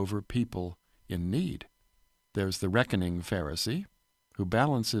over people in need. There's the reckoning Pharisee, who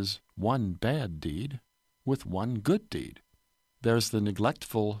balances one bad deed with one good deed. There's the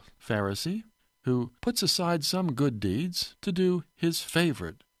neglectful Pharisee, who puts aside some good deeds to do his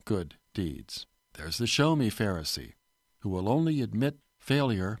favorite good deeds. There's the show-me Pharisee, who will only admit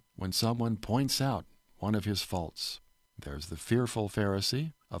failure when someone points out one of his faults. There's the fearful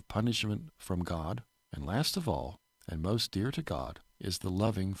Pharisee of punishment from God. And last of all, and most dear to God, is the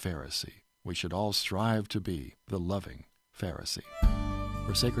loving Pharisee. We should all strive to be the loving Pharisee.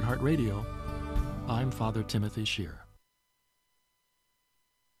 For Sacred Heart Radio, I'm Father Timothy Shear.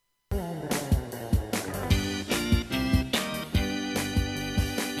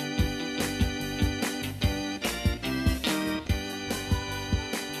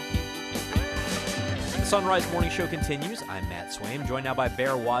 Sunrise Morning Show continues. I'm Matt Swaim, joined now by Bear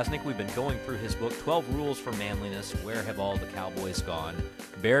Woznick. We've been going through his book, 12 Rules for Manliness, Where Have All the Cowboys Gone?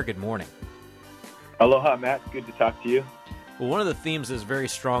 Bear, good morning. Aloha, Matt. Good to talk to you. Well, one of the themes that's very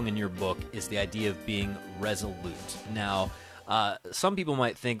strong in your book is the idea of being resolute. Now, some people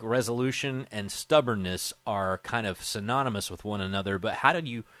might think resolution and stubbornness are kind of synonymous with one another, but how do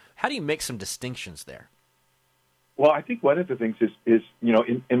you make some distinctions there? Well, I think one of the things is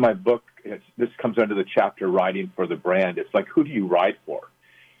in my book, this comes under the chapter "Writing for the Brand." It's like, who do you write for?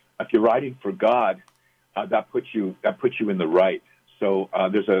 If you're writing for God, that puts you in the right. So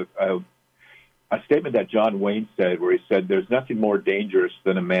there's a statement that John Wayne said, where he said, "There's nothing more dangerous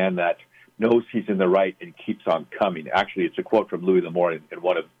than a man that knows he's in the right and keeps on coming." Actually, it's a quote from Louis L'Amour in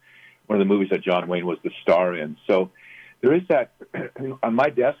one of the movies that John Wayne was the star in. So there is that on my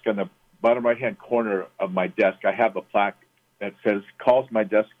desk, on the bottom right-hand corner of my desk, I have a plaque that calls my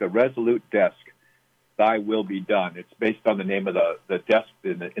desk the Resolute Desk, Thy Will Be Done. It's based on the name of the desk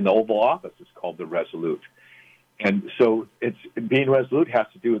in the Oval Office. It's called the Resolute. And so it's being resolute has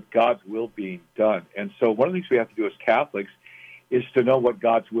to do with God's will being done. And so one of the things we have to do as Catholics is to know what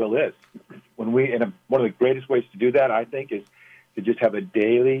God's will is. One of the greatest ways to do that, I think, is to just have a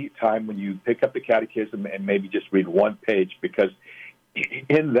daily time when you pick up the catechism and maybe just read one page, because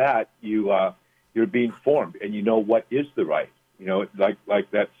in that you're being formed and you know what is the right. Like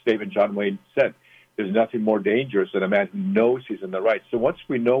that statement John Wayne said, there's nothing more dangerous than a man who knows he's in the right. So once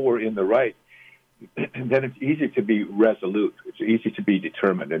we know we're in the right, then it's easy to be resolute. It's easy to be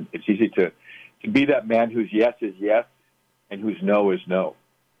determined, and it's easy to be that man whose yes is yes and whose no is no.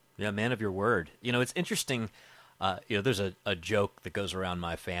 Yeah, man of your word. It's interesting. There's a joke that goes around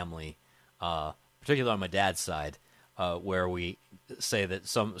my family, particularly on my dad's side, where we say that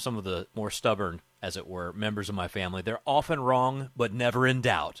some of the more stubborn, as it were, members of my family, they're often wrong but never in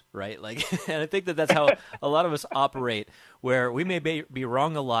doubt, right? And I think that's how a lot of us operate, where we may be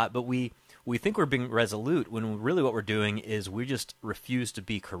wrong a lot, but we think we're being resolute when really what we're doing is we just refuse to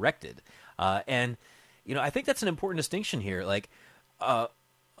be corrected. And I think that's an important distinction here.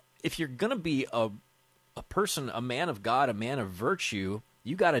 If you're going to be a person, a man of God, a man of virtue,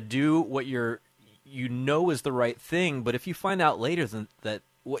 you got to do what you know is the right thing. But if you find out later that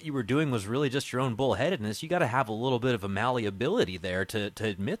what you were doing was really just your own bullheadedness, you got to have a little bit of a malleability there to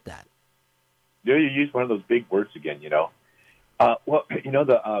admit that. You use one of those big words again,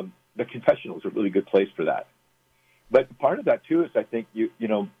 the confessional is a really good place for that. But part of that too is, I think,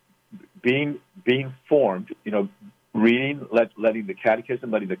 being formed, reading, letting the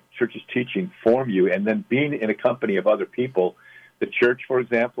catechism, letting the church's teaching form you, and then being in a company of other people, the church, for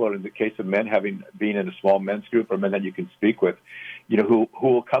example, or in the case of men, being in a small men's group or men that you can speak with, who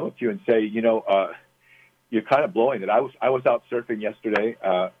will come up to you and say, you're kind of blowing it. I was out surfing yesterday,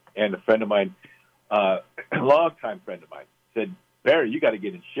 and a friend of mine, a longtime friend of mine, said, "Barry, you got to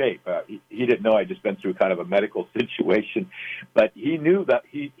get in shape." He didn't know I'd just been through kind of a medical situation, but he knew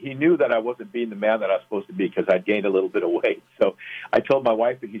that I wasn't being the man that I was supposed to be because I'd gained a little bit of weight. So I told my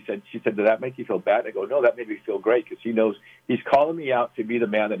wife, and she said, "Did that make you feel bad?" I go, "No, that made me feel great because he knows he's calling me out to be the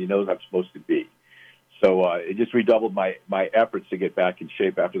man that he knows I'm supposed to be." So it just redoubled my efforts to get back in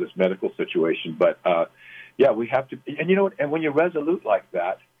shape after this medical situation. But we have to, and and when you're resolute like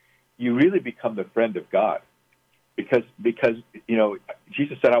that, you really become the friend of God. Because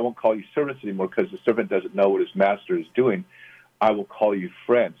Jesus said, "I won't call you servants anymore because the servant doesn't know what his master is doing. I will call you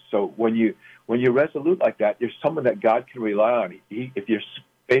friends." So when you're resolute like that, you're someone that God can rely on. If you're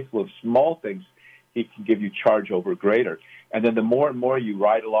faithful in small things, He can give you charge over greater. And then the more and more you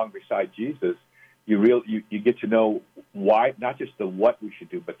ride along beside Jesus, you get to know why, not just the what we should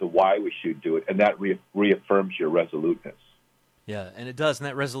do, but the why we should do it, and that reaffirms your resoluteness. Yeah, and it does, and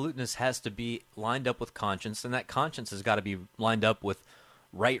that resoluteness has to be lined up with conscience, and that conscience has got to be lined up with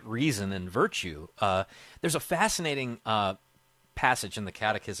right reason and virtue. There's a fascinating passage in the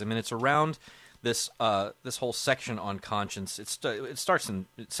Catechism, and it's around this whole section on conscience. It starts in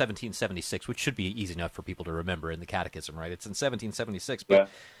 1776, which should be easy enough for people to remember in the Catechism, right? It's in 1776, but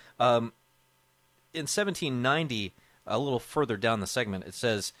in 1790, a little further down the segment, it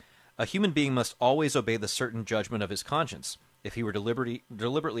says, "A human being must always obey the certain judgment of his conscience. If he were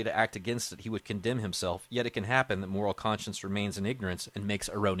deliberately to act against it, he would condemn himself, yet it can happen that moral conscience remains in ignorance and makes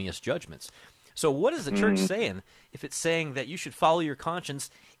erroneous judgments." So what is the church saying if it's saying that you should follow your conscience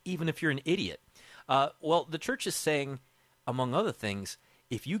even if you're an idiot? Well, the church is saying, among other things,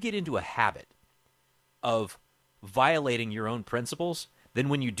 if you get into a habit of violating your own principles, then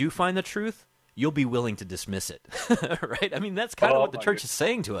when you do find the truth, you'll be willing to dismiss it, right? I mean, that's kind of what the church is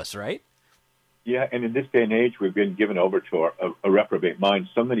saying to us, right? Yeah, and in this day and age, we've been given over to a reprobate mind.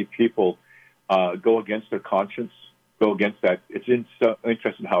 So many people go against their conscience, go against that. It's so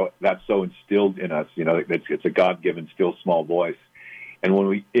interesting how that's so instilled in us. It's a God-given, still small voice. And when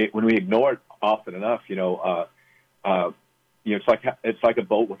we ignore it often enough, it's like a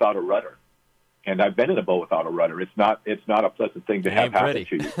boat without a rudder. And I've been in a boat without a rudder. It's not a pleasant thing to have happen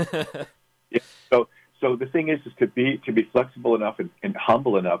to you. Yeah. So the thing is to be flexible enough and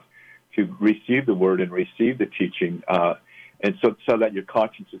humble enough to receive the word and receive the teaching, and so that your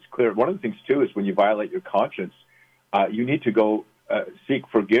conscience is clear. One of the things too is when you violate your conscience, you need to go seek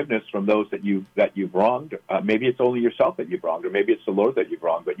forgiveness from those that you've wronged. Maybe it's only yourself that you've wronged, or maybe it's the Lord that you've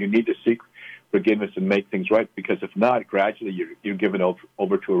wronged. But you need to seek forgiveness and make things right, because if not, gradually you're given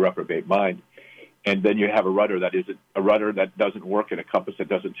over to a reprobate mind, and then you have a rudder that doesn't work, and a compass that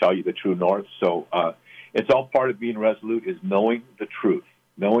doesn't tell you the true north. So it's all part of being resolute, is knowing the truth.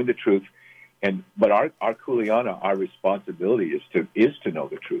 But our kuleana, our responsibility is to know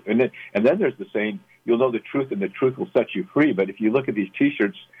the truth. And then there's the saying, you'll know the truth and the truth will set you free. But if you look at these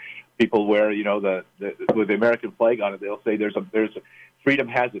T-shirts people wear, with the American flag on it, they'll say there's a freedom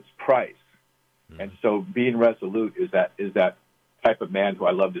has its price. Mm-hmm. And so being resolute is that type of man who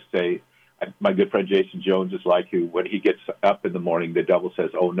I love to say, my good friend Jason Jones is like, who when he gets up in the morning, the devil says,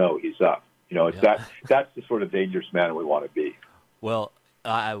 "Oh no, he's up." That's the sort of dangerous man we want to be. Well,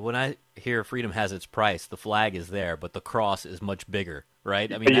 when I hear freedom has its price, the flag is there, but the cross is much bigger,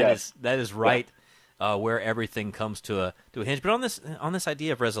 right? I mean, that is right where everything comes to a hinge. But on this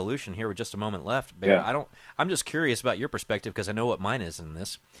idea of resolution here, with just a moment left, Bear, I'm just curious about your perspective, because I know what mine is in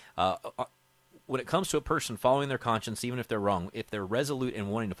this. When it comes to a person following their conscience, even if they're wrong, if they're resolute in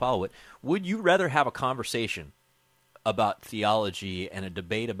wanting to follow it, would you rather have a conversation about theology and a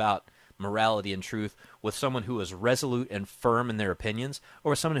debate about morality and truth with someone who is resolute and firm in their opinions,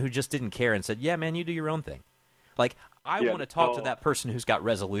 or someone who just didn't care and said, "Yeah, man, you do your own thing"? Like, I want to talk to that person who's got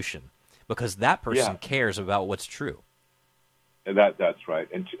resolution, because that person cares about what's true. And that's right.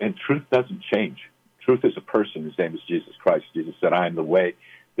 And truth doesn't change. Truth is a person. His name is Jesus Christ. Jesus said, "I am the way,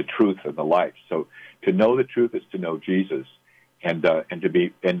 the truth, and the life." So to know the truth is to know Jesus, and then to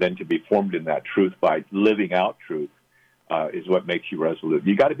be formed in that truth by living out truth is what makes you resolute.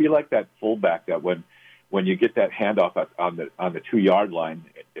 You got to be like that fullback that when you get that handoff on the 2-yard line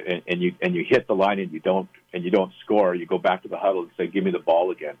and you hit the line and you don't score, you go back to the huddle and say, "Give me the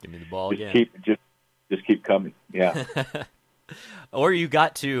ball again. Give me the ball again. Just keep coming." Yeah. Or you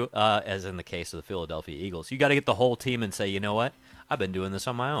got to, as in the case of the Philadelphia Eagles, you got to get the whole team and say, "You know what? I've been doing this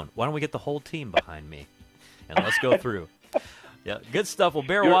on my own. Why don't we get the whole team behind me? And let's go through." Yeah, good stuff. Well,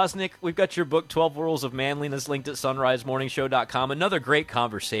 Bear Woznick, we've got your book, 12 Rules of Manliness, linked at sunrisemorningshow.com. Another great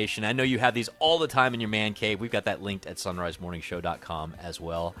conversation. I know you have these all the time in your man cave. We've got that linked at sunrisemorningshow.com as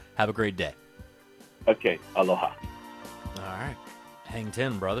well. Have a great day. Okay, aloha. All right. Hang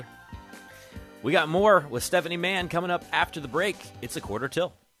 10, brother. We got more with Stephanie Mann coming up after the break. It's a quarter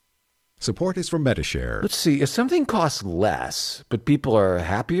till. Support is from Metashare. Let's see, if something costs less, but people are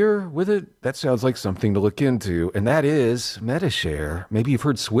happier with it, that sounds like something to look into, and that is Metashare. Maybe you've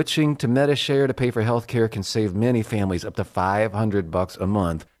heard switching to Metashare to pay for healthcare can save many families up to $500 a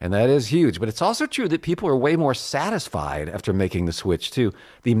month, and that is huge. But it's also true that people are way more satisfied after making the switch, too.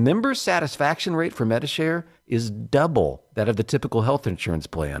 The member satisfaction rate for Metashare is double that of the typical health insurance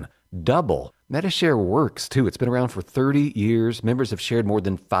plan. Double. Metashare works, too. It's been around for 30 years. Members have shared more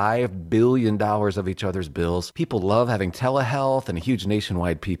than $5 billion of each other's bills. People love having telehealth and a huge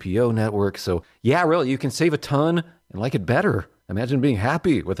nationwide PPO network. So, yeah, really, you can save a ton and like it better. Imagine being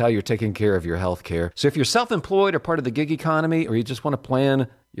happy with how you're taking care of your health care. So if you're self-employed or part of the gig economy, or you just want a plan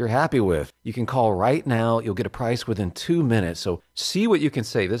you're happy with, you can call right now. You'll get a price within 2 minutes. So see what you can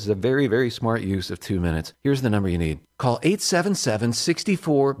save. This is a very, very smart use of 2 minutes. Here's the number you need. Call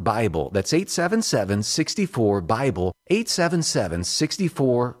 877-64-BIBLE. That's 877-64-BIBLE.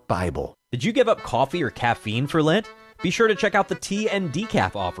 877-64-BIBLE. Did you give up coffee or caffeine for Lent? Be sure to check out the tea and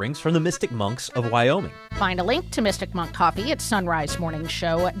decaf offerings from the Mystic Monks of Wyoming. Find a link to Mystic Monk Coffee at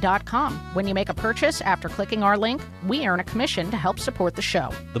sunrisemorningshow.com. When you make a purchase after clicking our link, we earn a commission to help support the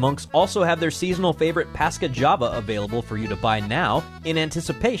show. The monks also have their seasonal favorite Pascha Java available for you to buy now in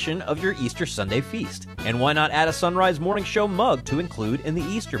anticipation of your Easter Sunday feast. And why not add a Sunrise Morning Show mug to include in the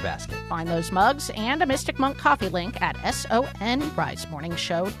Easter basket? Find those mugs and a Mystic Monk Coffee link at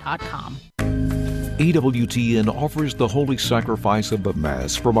sunrisemorningshow.com. EWTN offers the Holy Sacrifice of the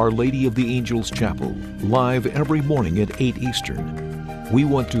Mass from Our Lady of the Angels Chapel, live every morning at 8 Eastern. We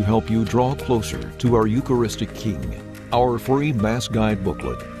want to help you draw closer to our Eucharistic King. Our free Mass Guide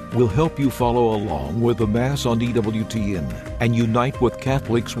booklet will help you follow along with the Mass on EWTN and unite with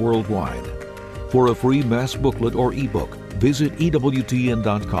Catholics worldwide. For a free Mass booklet or ebook, visit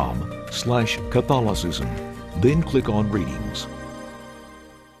EWTN.com/Catholicism. Then click on Readings.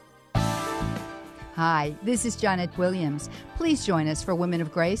 Hi, this is Janet Williams. Please join us for Women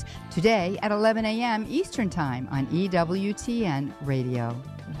of Grace today at 11 a.m. Eastern Time on EWTN Radio.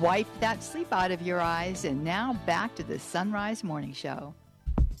 Wipe that sleep out of your eyes, and now back to the Sunrise Morning Show.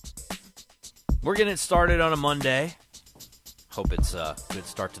 We're getting it started on a Monday. Hope it's a good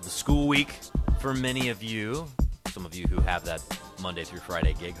start to the school week for many of you. Some of you who have that Monday through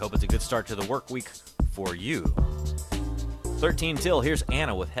Friday gig. Hope it's a good start to the work week for you. 13 till, here's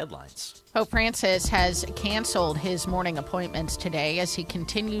Anna with headlines. Pope Francis has canceled his morning appointments today as he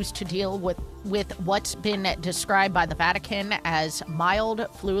continues to deal with what's been described by the Vatican as mild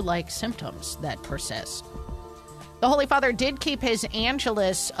flu-like symptoms that persist. The Holy Father did keep his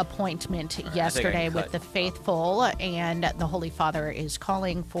Angelus appointment yesterday with the faithful, and the Holy Father is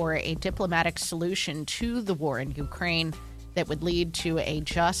calling for a diplomatic solution to the war in Ukraine that would lead to a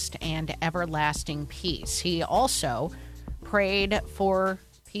just and everlasting peace. He also prayed for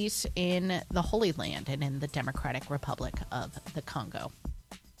peace in the Holy Land and in the Democratic Republic of the Congo.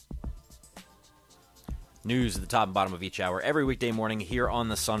 News at the top and bottom of each hour every weekday morning here on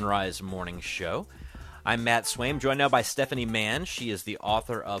the Sunrise Morning Show. I'm Matt Swaim, joined now by Stephanie Mann. She is the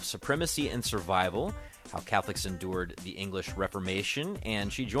author of Supremacy and Survival, How Catholics Endured the English Reformation,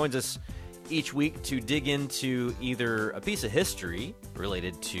 and she joins us each week to dig into either a piece of history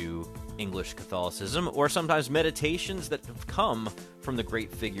related to English Catholicism or sometimes meditations that have come from the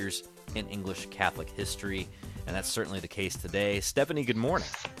great figures in English Catholic history, and that's certainly the case today. Stephanie, good morning.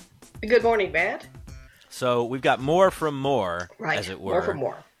 Good morning, Matt. So we've got more from more, right, as it were. More from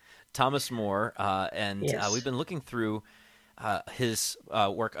more. Thomas More, and yes. We've been looking through his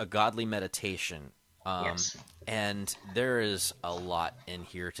work, A Godly Meditation. Yes. And there is a lot in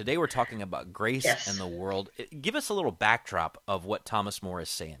here. Today we're talking about grace and the world. Give us a little backdrop of what Thomas More is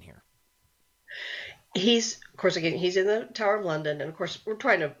saying here. He's in the Tower of London, and of course we're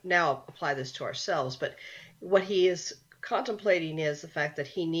trying to now apply this to ourselves, but what he is contemplating is the fact that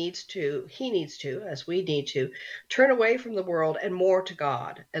he needs to, as we need to, turn away from the world and more to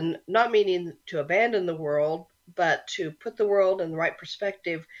God, and not meaning to abandon the world, but to put the world in the right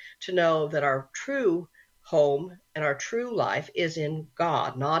perspective, to know that our true home and our true life is in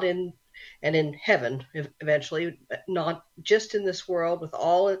God, not in heaven eventually, but not just in this world with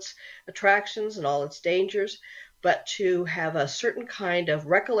all its attractions and all its dangers, but to have a certain kind of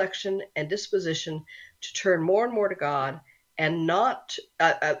recollection and disposition to turn more and more to God, and not,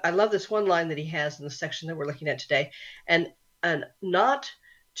 I love this one line that he has in the section that we're looking at today, and not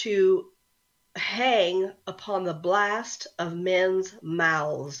to hang upon the blast of men's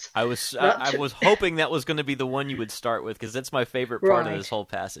mouths. I was hoping that was going to be the one you would start with, because that's my favorite part of this whole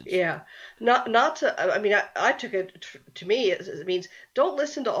passage. Yeah, not to. I mean, I took it to me. It means don't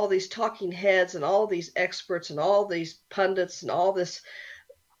listen to all these talking heads and all these experts and all these pundits and all this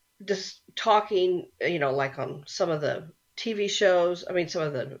just talking. Like on some of the TV shows, some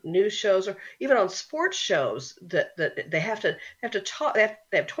of the news shows, or even on sports shows, that they have to talk. They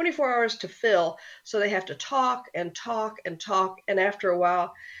have 24 hours to fill, so they have to talk and talk and talk. And after a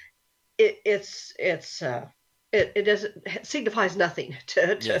while, it signifies nothing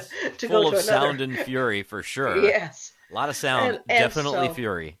to full go to of another. Sound and fury for sure. Yes, a lot of sound, and definitely so,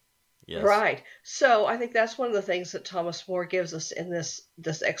 fury. Yes. Right. So I think that's one of the things that Thomas More gives us in this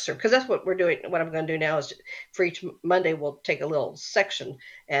excerpt, because that's what we're doing. What I'm going to do now is for each Monday, we'll take a little section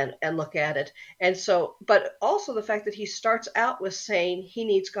and look at it. And so, but also the fact that he starts out with saying he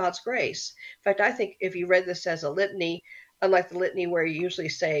needs God's grace. In fact, I think if you read this as a litany, unlike the litany where you usually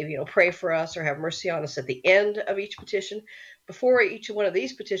say, pray for us or have mercy on us at the end of each petition, before each one of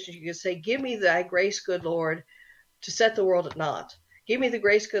these petitions, you can say, give me thy grace, good Lord, to set the world at naught. Give me the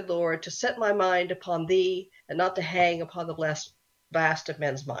grace, good Lord, to set my mind upon thee and not to hang upon the blast of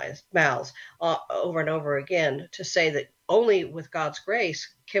men's mouths over and over again, to say that only with God's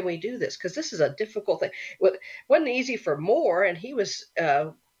grace can we do this, because this is a difficult thing. It wasn't easy for More, and he was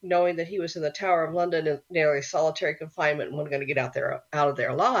knowing that he was in the Tower of London in nearly solitary confinement and wasn't going to get out of there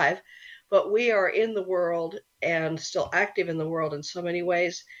alive. But we are in the world and still active in the world in so many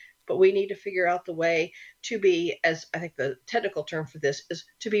ways. But we need to figure out the way to be, as I think the technical term for this is,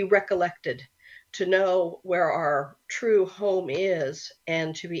 to be recollected, to know where our true home is,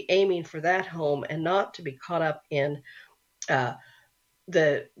 and to be aiming for that home, and not to be caught up in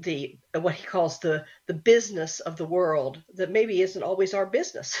the what he calls the business of the world that maybe isn't always our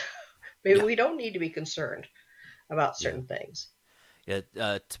business. Maybe we don't need to be concerned about certain things. Yeah,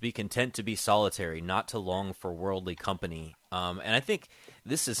 to be content to be solitary, not to long for worldly company. And I think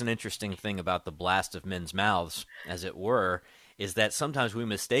this is an interesting thing about the blast of men's mouths, as it were, is that sometimes we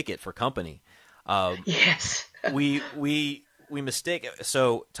mistake it for company. Yes. we mistake it.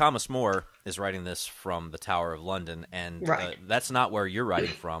 So Thomas More is writing this from the Tower of London, and that's not where you're writing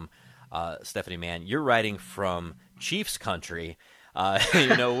from, Stephanie Mann. You're writing from Chiefs country.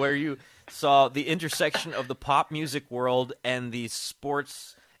 where you saw the intersection of the pop music world and the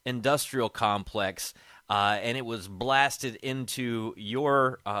sports industrial complex, and it was blasted into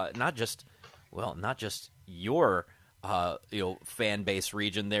your not just your fan base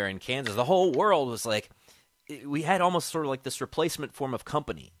region there in Kansas. The whole world was like, we had almost sort of like this replacement form of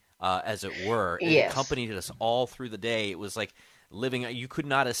company, as it were. It accompanied us all through the day. It was like living. You could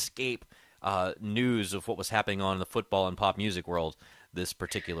not escape news of what was happening on the football and pop music world this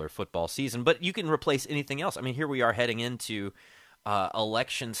particular football season. But you can replace anything else. I mean, here we are heading into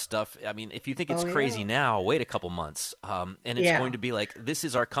election stuff. I mean, if you think it's crazy now, wait a couple months, and it's going to be like, this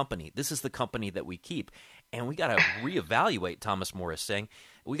is our company. This is the company that we keep. And we got to reevaluate, Thomas More is saying,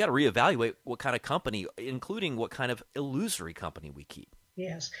 we got to reevaluate what kind of company, including what kind of illusory company we keep.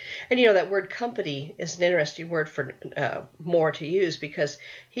 Yes. And that word company is an interesting word for Moore to use, because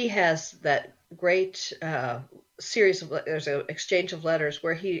he has that great series of there's an exchange of letters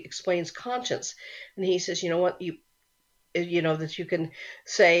where he explains conscience. And he says, that you can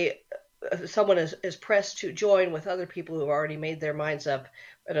say someone is pressed to join with other people who have already made their minds up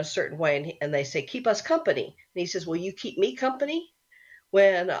in a certain way, and they say, keep us company. And he says, will you keep me company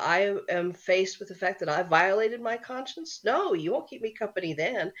when I am faced with the fact that I violated my conscience? No, you won't keep me company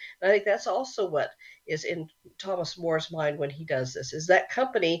then. And I think that's also what is in Thomas More's mind when he does this, is that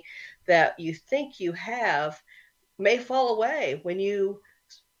company that you think you have may fall away when you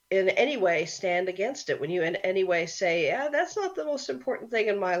in any way stand against it. When you in any way say, that's not the most important thing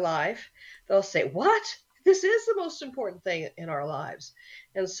in my life, they'll say, what? This is the most important thing in our lives.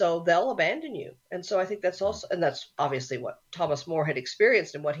 And so they'll abandon you. And so I think that's also, and that's obviously what Thomas More had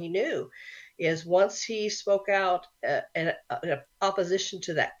experienced, and what he knew is once he spoke out in opposition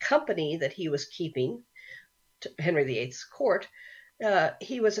to that company that he was keeping, to Henry VIII's court,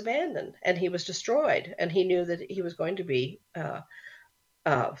 he was abandoned and he was destroyed. And he knew that he was going to be,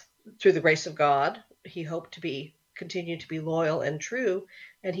 through the grace of God, he hoped to continue to be loyal and true,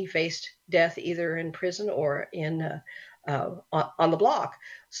 and he faced death either in prison or in on the block.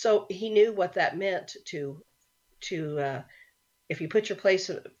 So he knew what that meant to if you put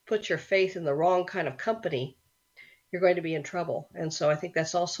your faith in the wrong kind of company, you're going to be in trouble. And so I think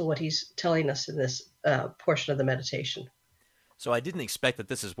that's also what he's telling us in this portion of the meditation. So I didn't expect that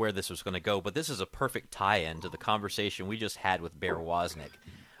this is where this was going to go, but this is a perfect tie-in to the conversation we just had with Bear Woznick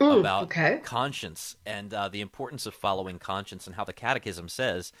about conscience and the importance of following conscience, and how the Catechism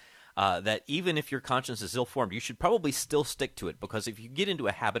says that even if your conscience is ill-formed, you should probably still stick to it, because if you get into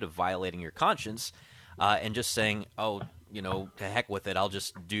a habit of violating your conscience and just saying, to heck with it, I'll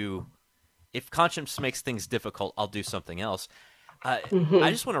just do – if conscience makes things difficult, I'll do something else. I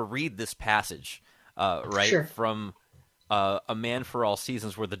just want to read this passage from – A Man for All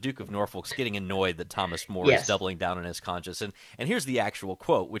Seasons, where the Duke of Norfolk's getting annoyed that Thomas More is doubling down on his conscience. And here's the actual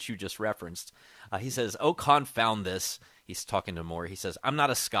quote, which you just referenced. He says, "Oh, confound this." He's talking to More. He says, "I'm not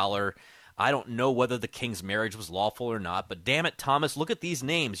a scholar. I don't know whether the king's marriage was lawful or not, but damn it, Thomas, look at these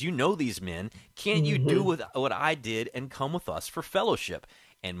names. You know these men. Can't you do what I did and come with us for fellowship?"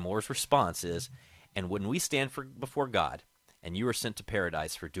 And More's response is, "And when we stand before God, and you are sent to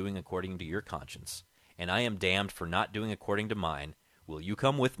paradise for doing according to your conscience, and I am damned for not doing according to mine, will you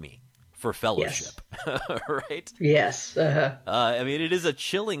come with me for fellowship?" Yes. Right? Yes. I mean, it is a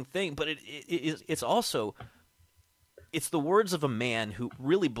chilling thing, but it's also, it's the words of a man who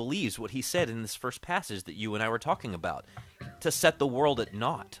really believes what he said in this first passage that you and I were talking about, to set the world at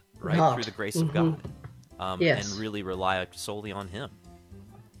naught, right, through the grace of God, and really rely solely on him.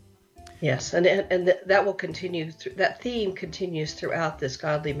 Yes, and that will continue. That theme continues throughout this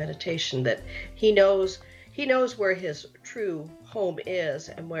godly meditation. That he knows where his true home is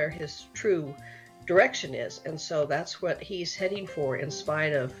and where his true direction is, and so that's what he's heading for, in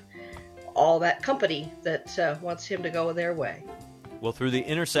spite of all that company that wants him to go their way. Well, through the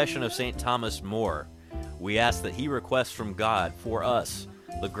intercession of St. Thomas More, we ask that he requests from God for us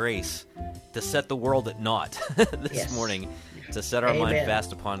the grace to set the world at naught this morning. To set our mind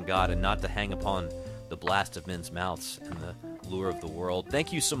fast upon God and not to hang upon the blast of men's mouths and the lure of the world.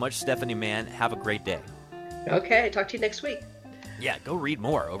 Thank you so much, Stephanie Mann. Have a great day. Okay, talk to you next week. Yeah, go read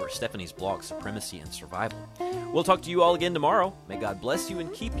more over Stephanie's blog, Supremacy and Survival. We'll talk to you all again tomorrow. May God bless you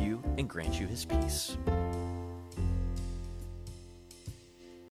and keep you and grant you his peace.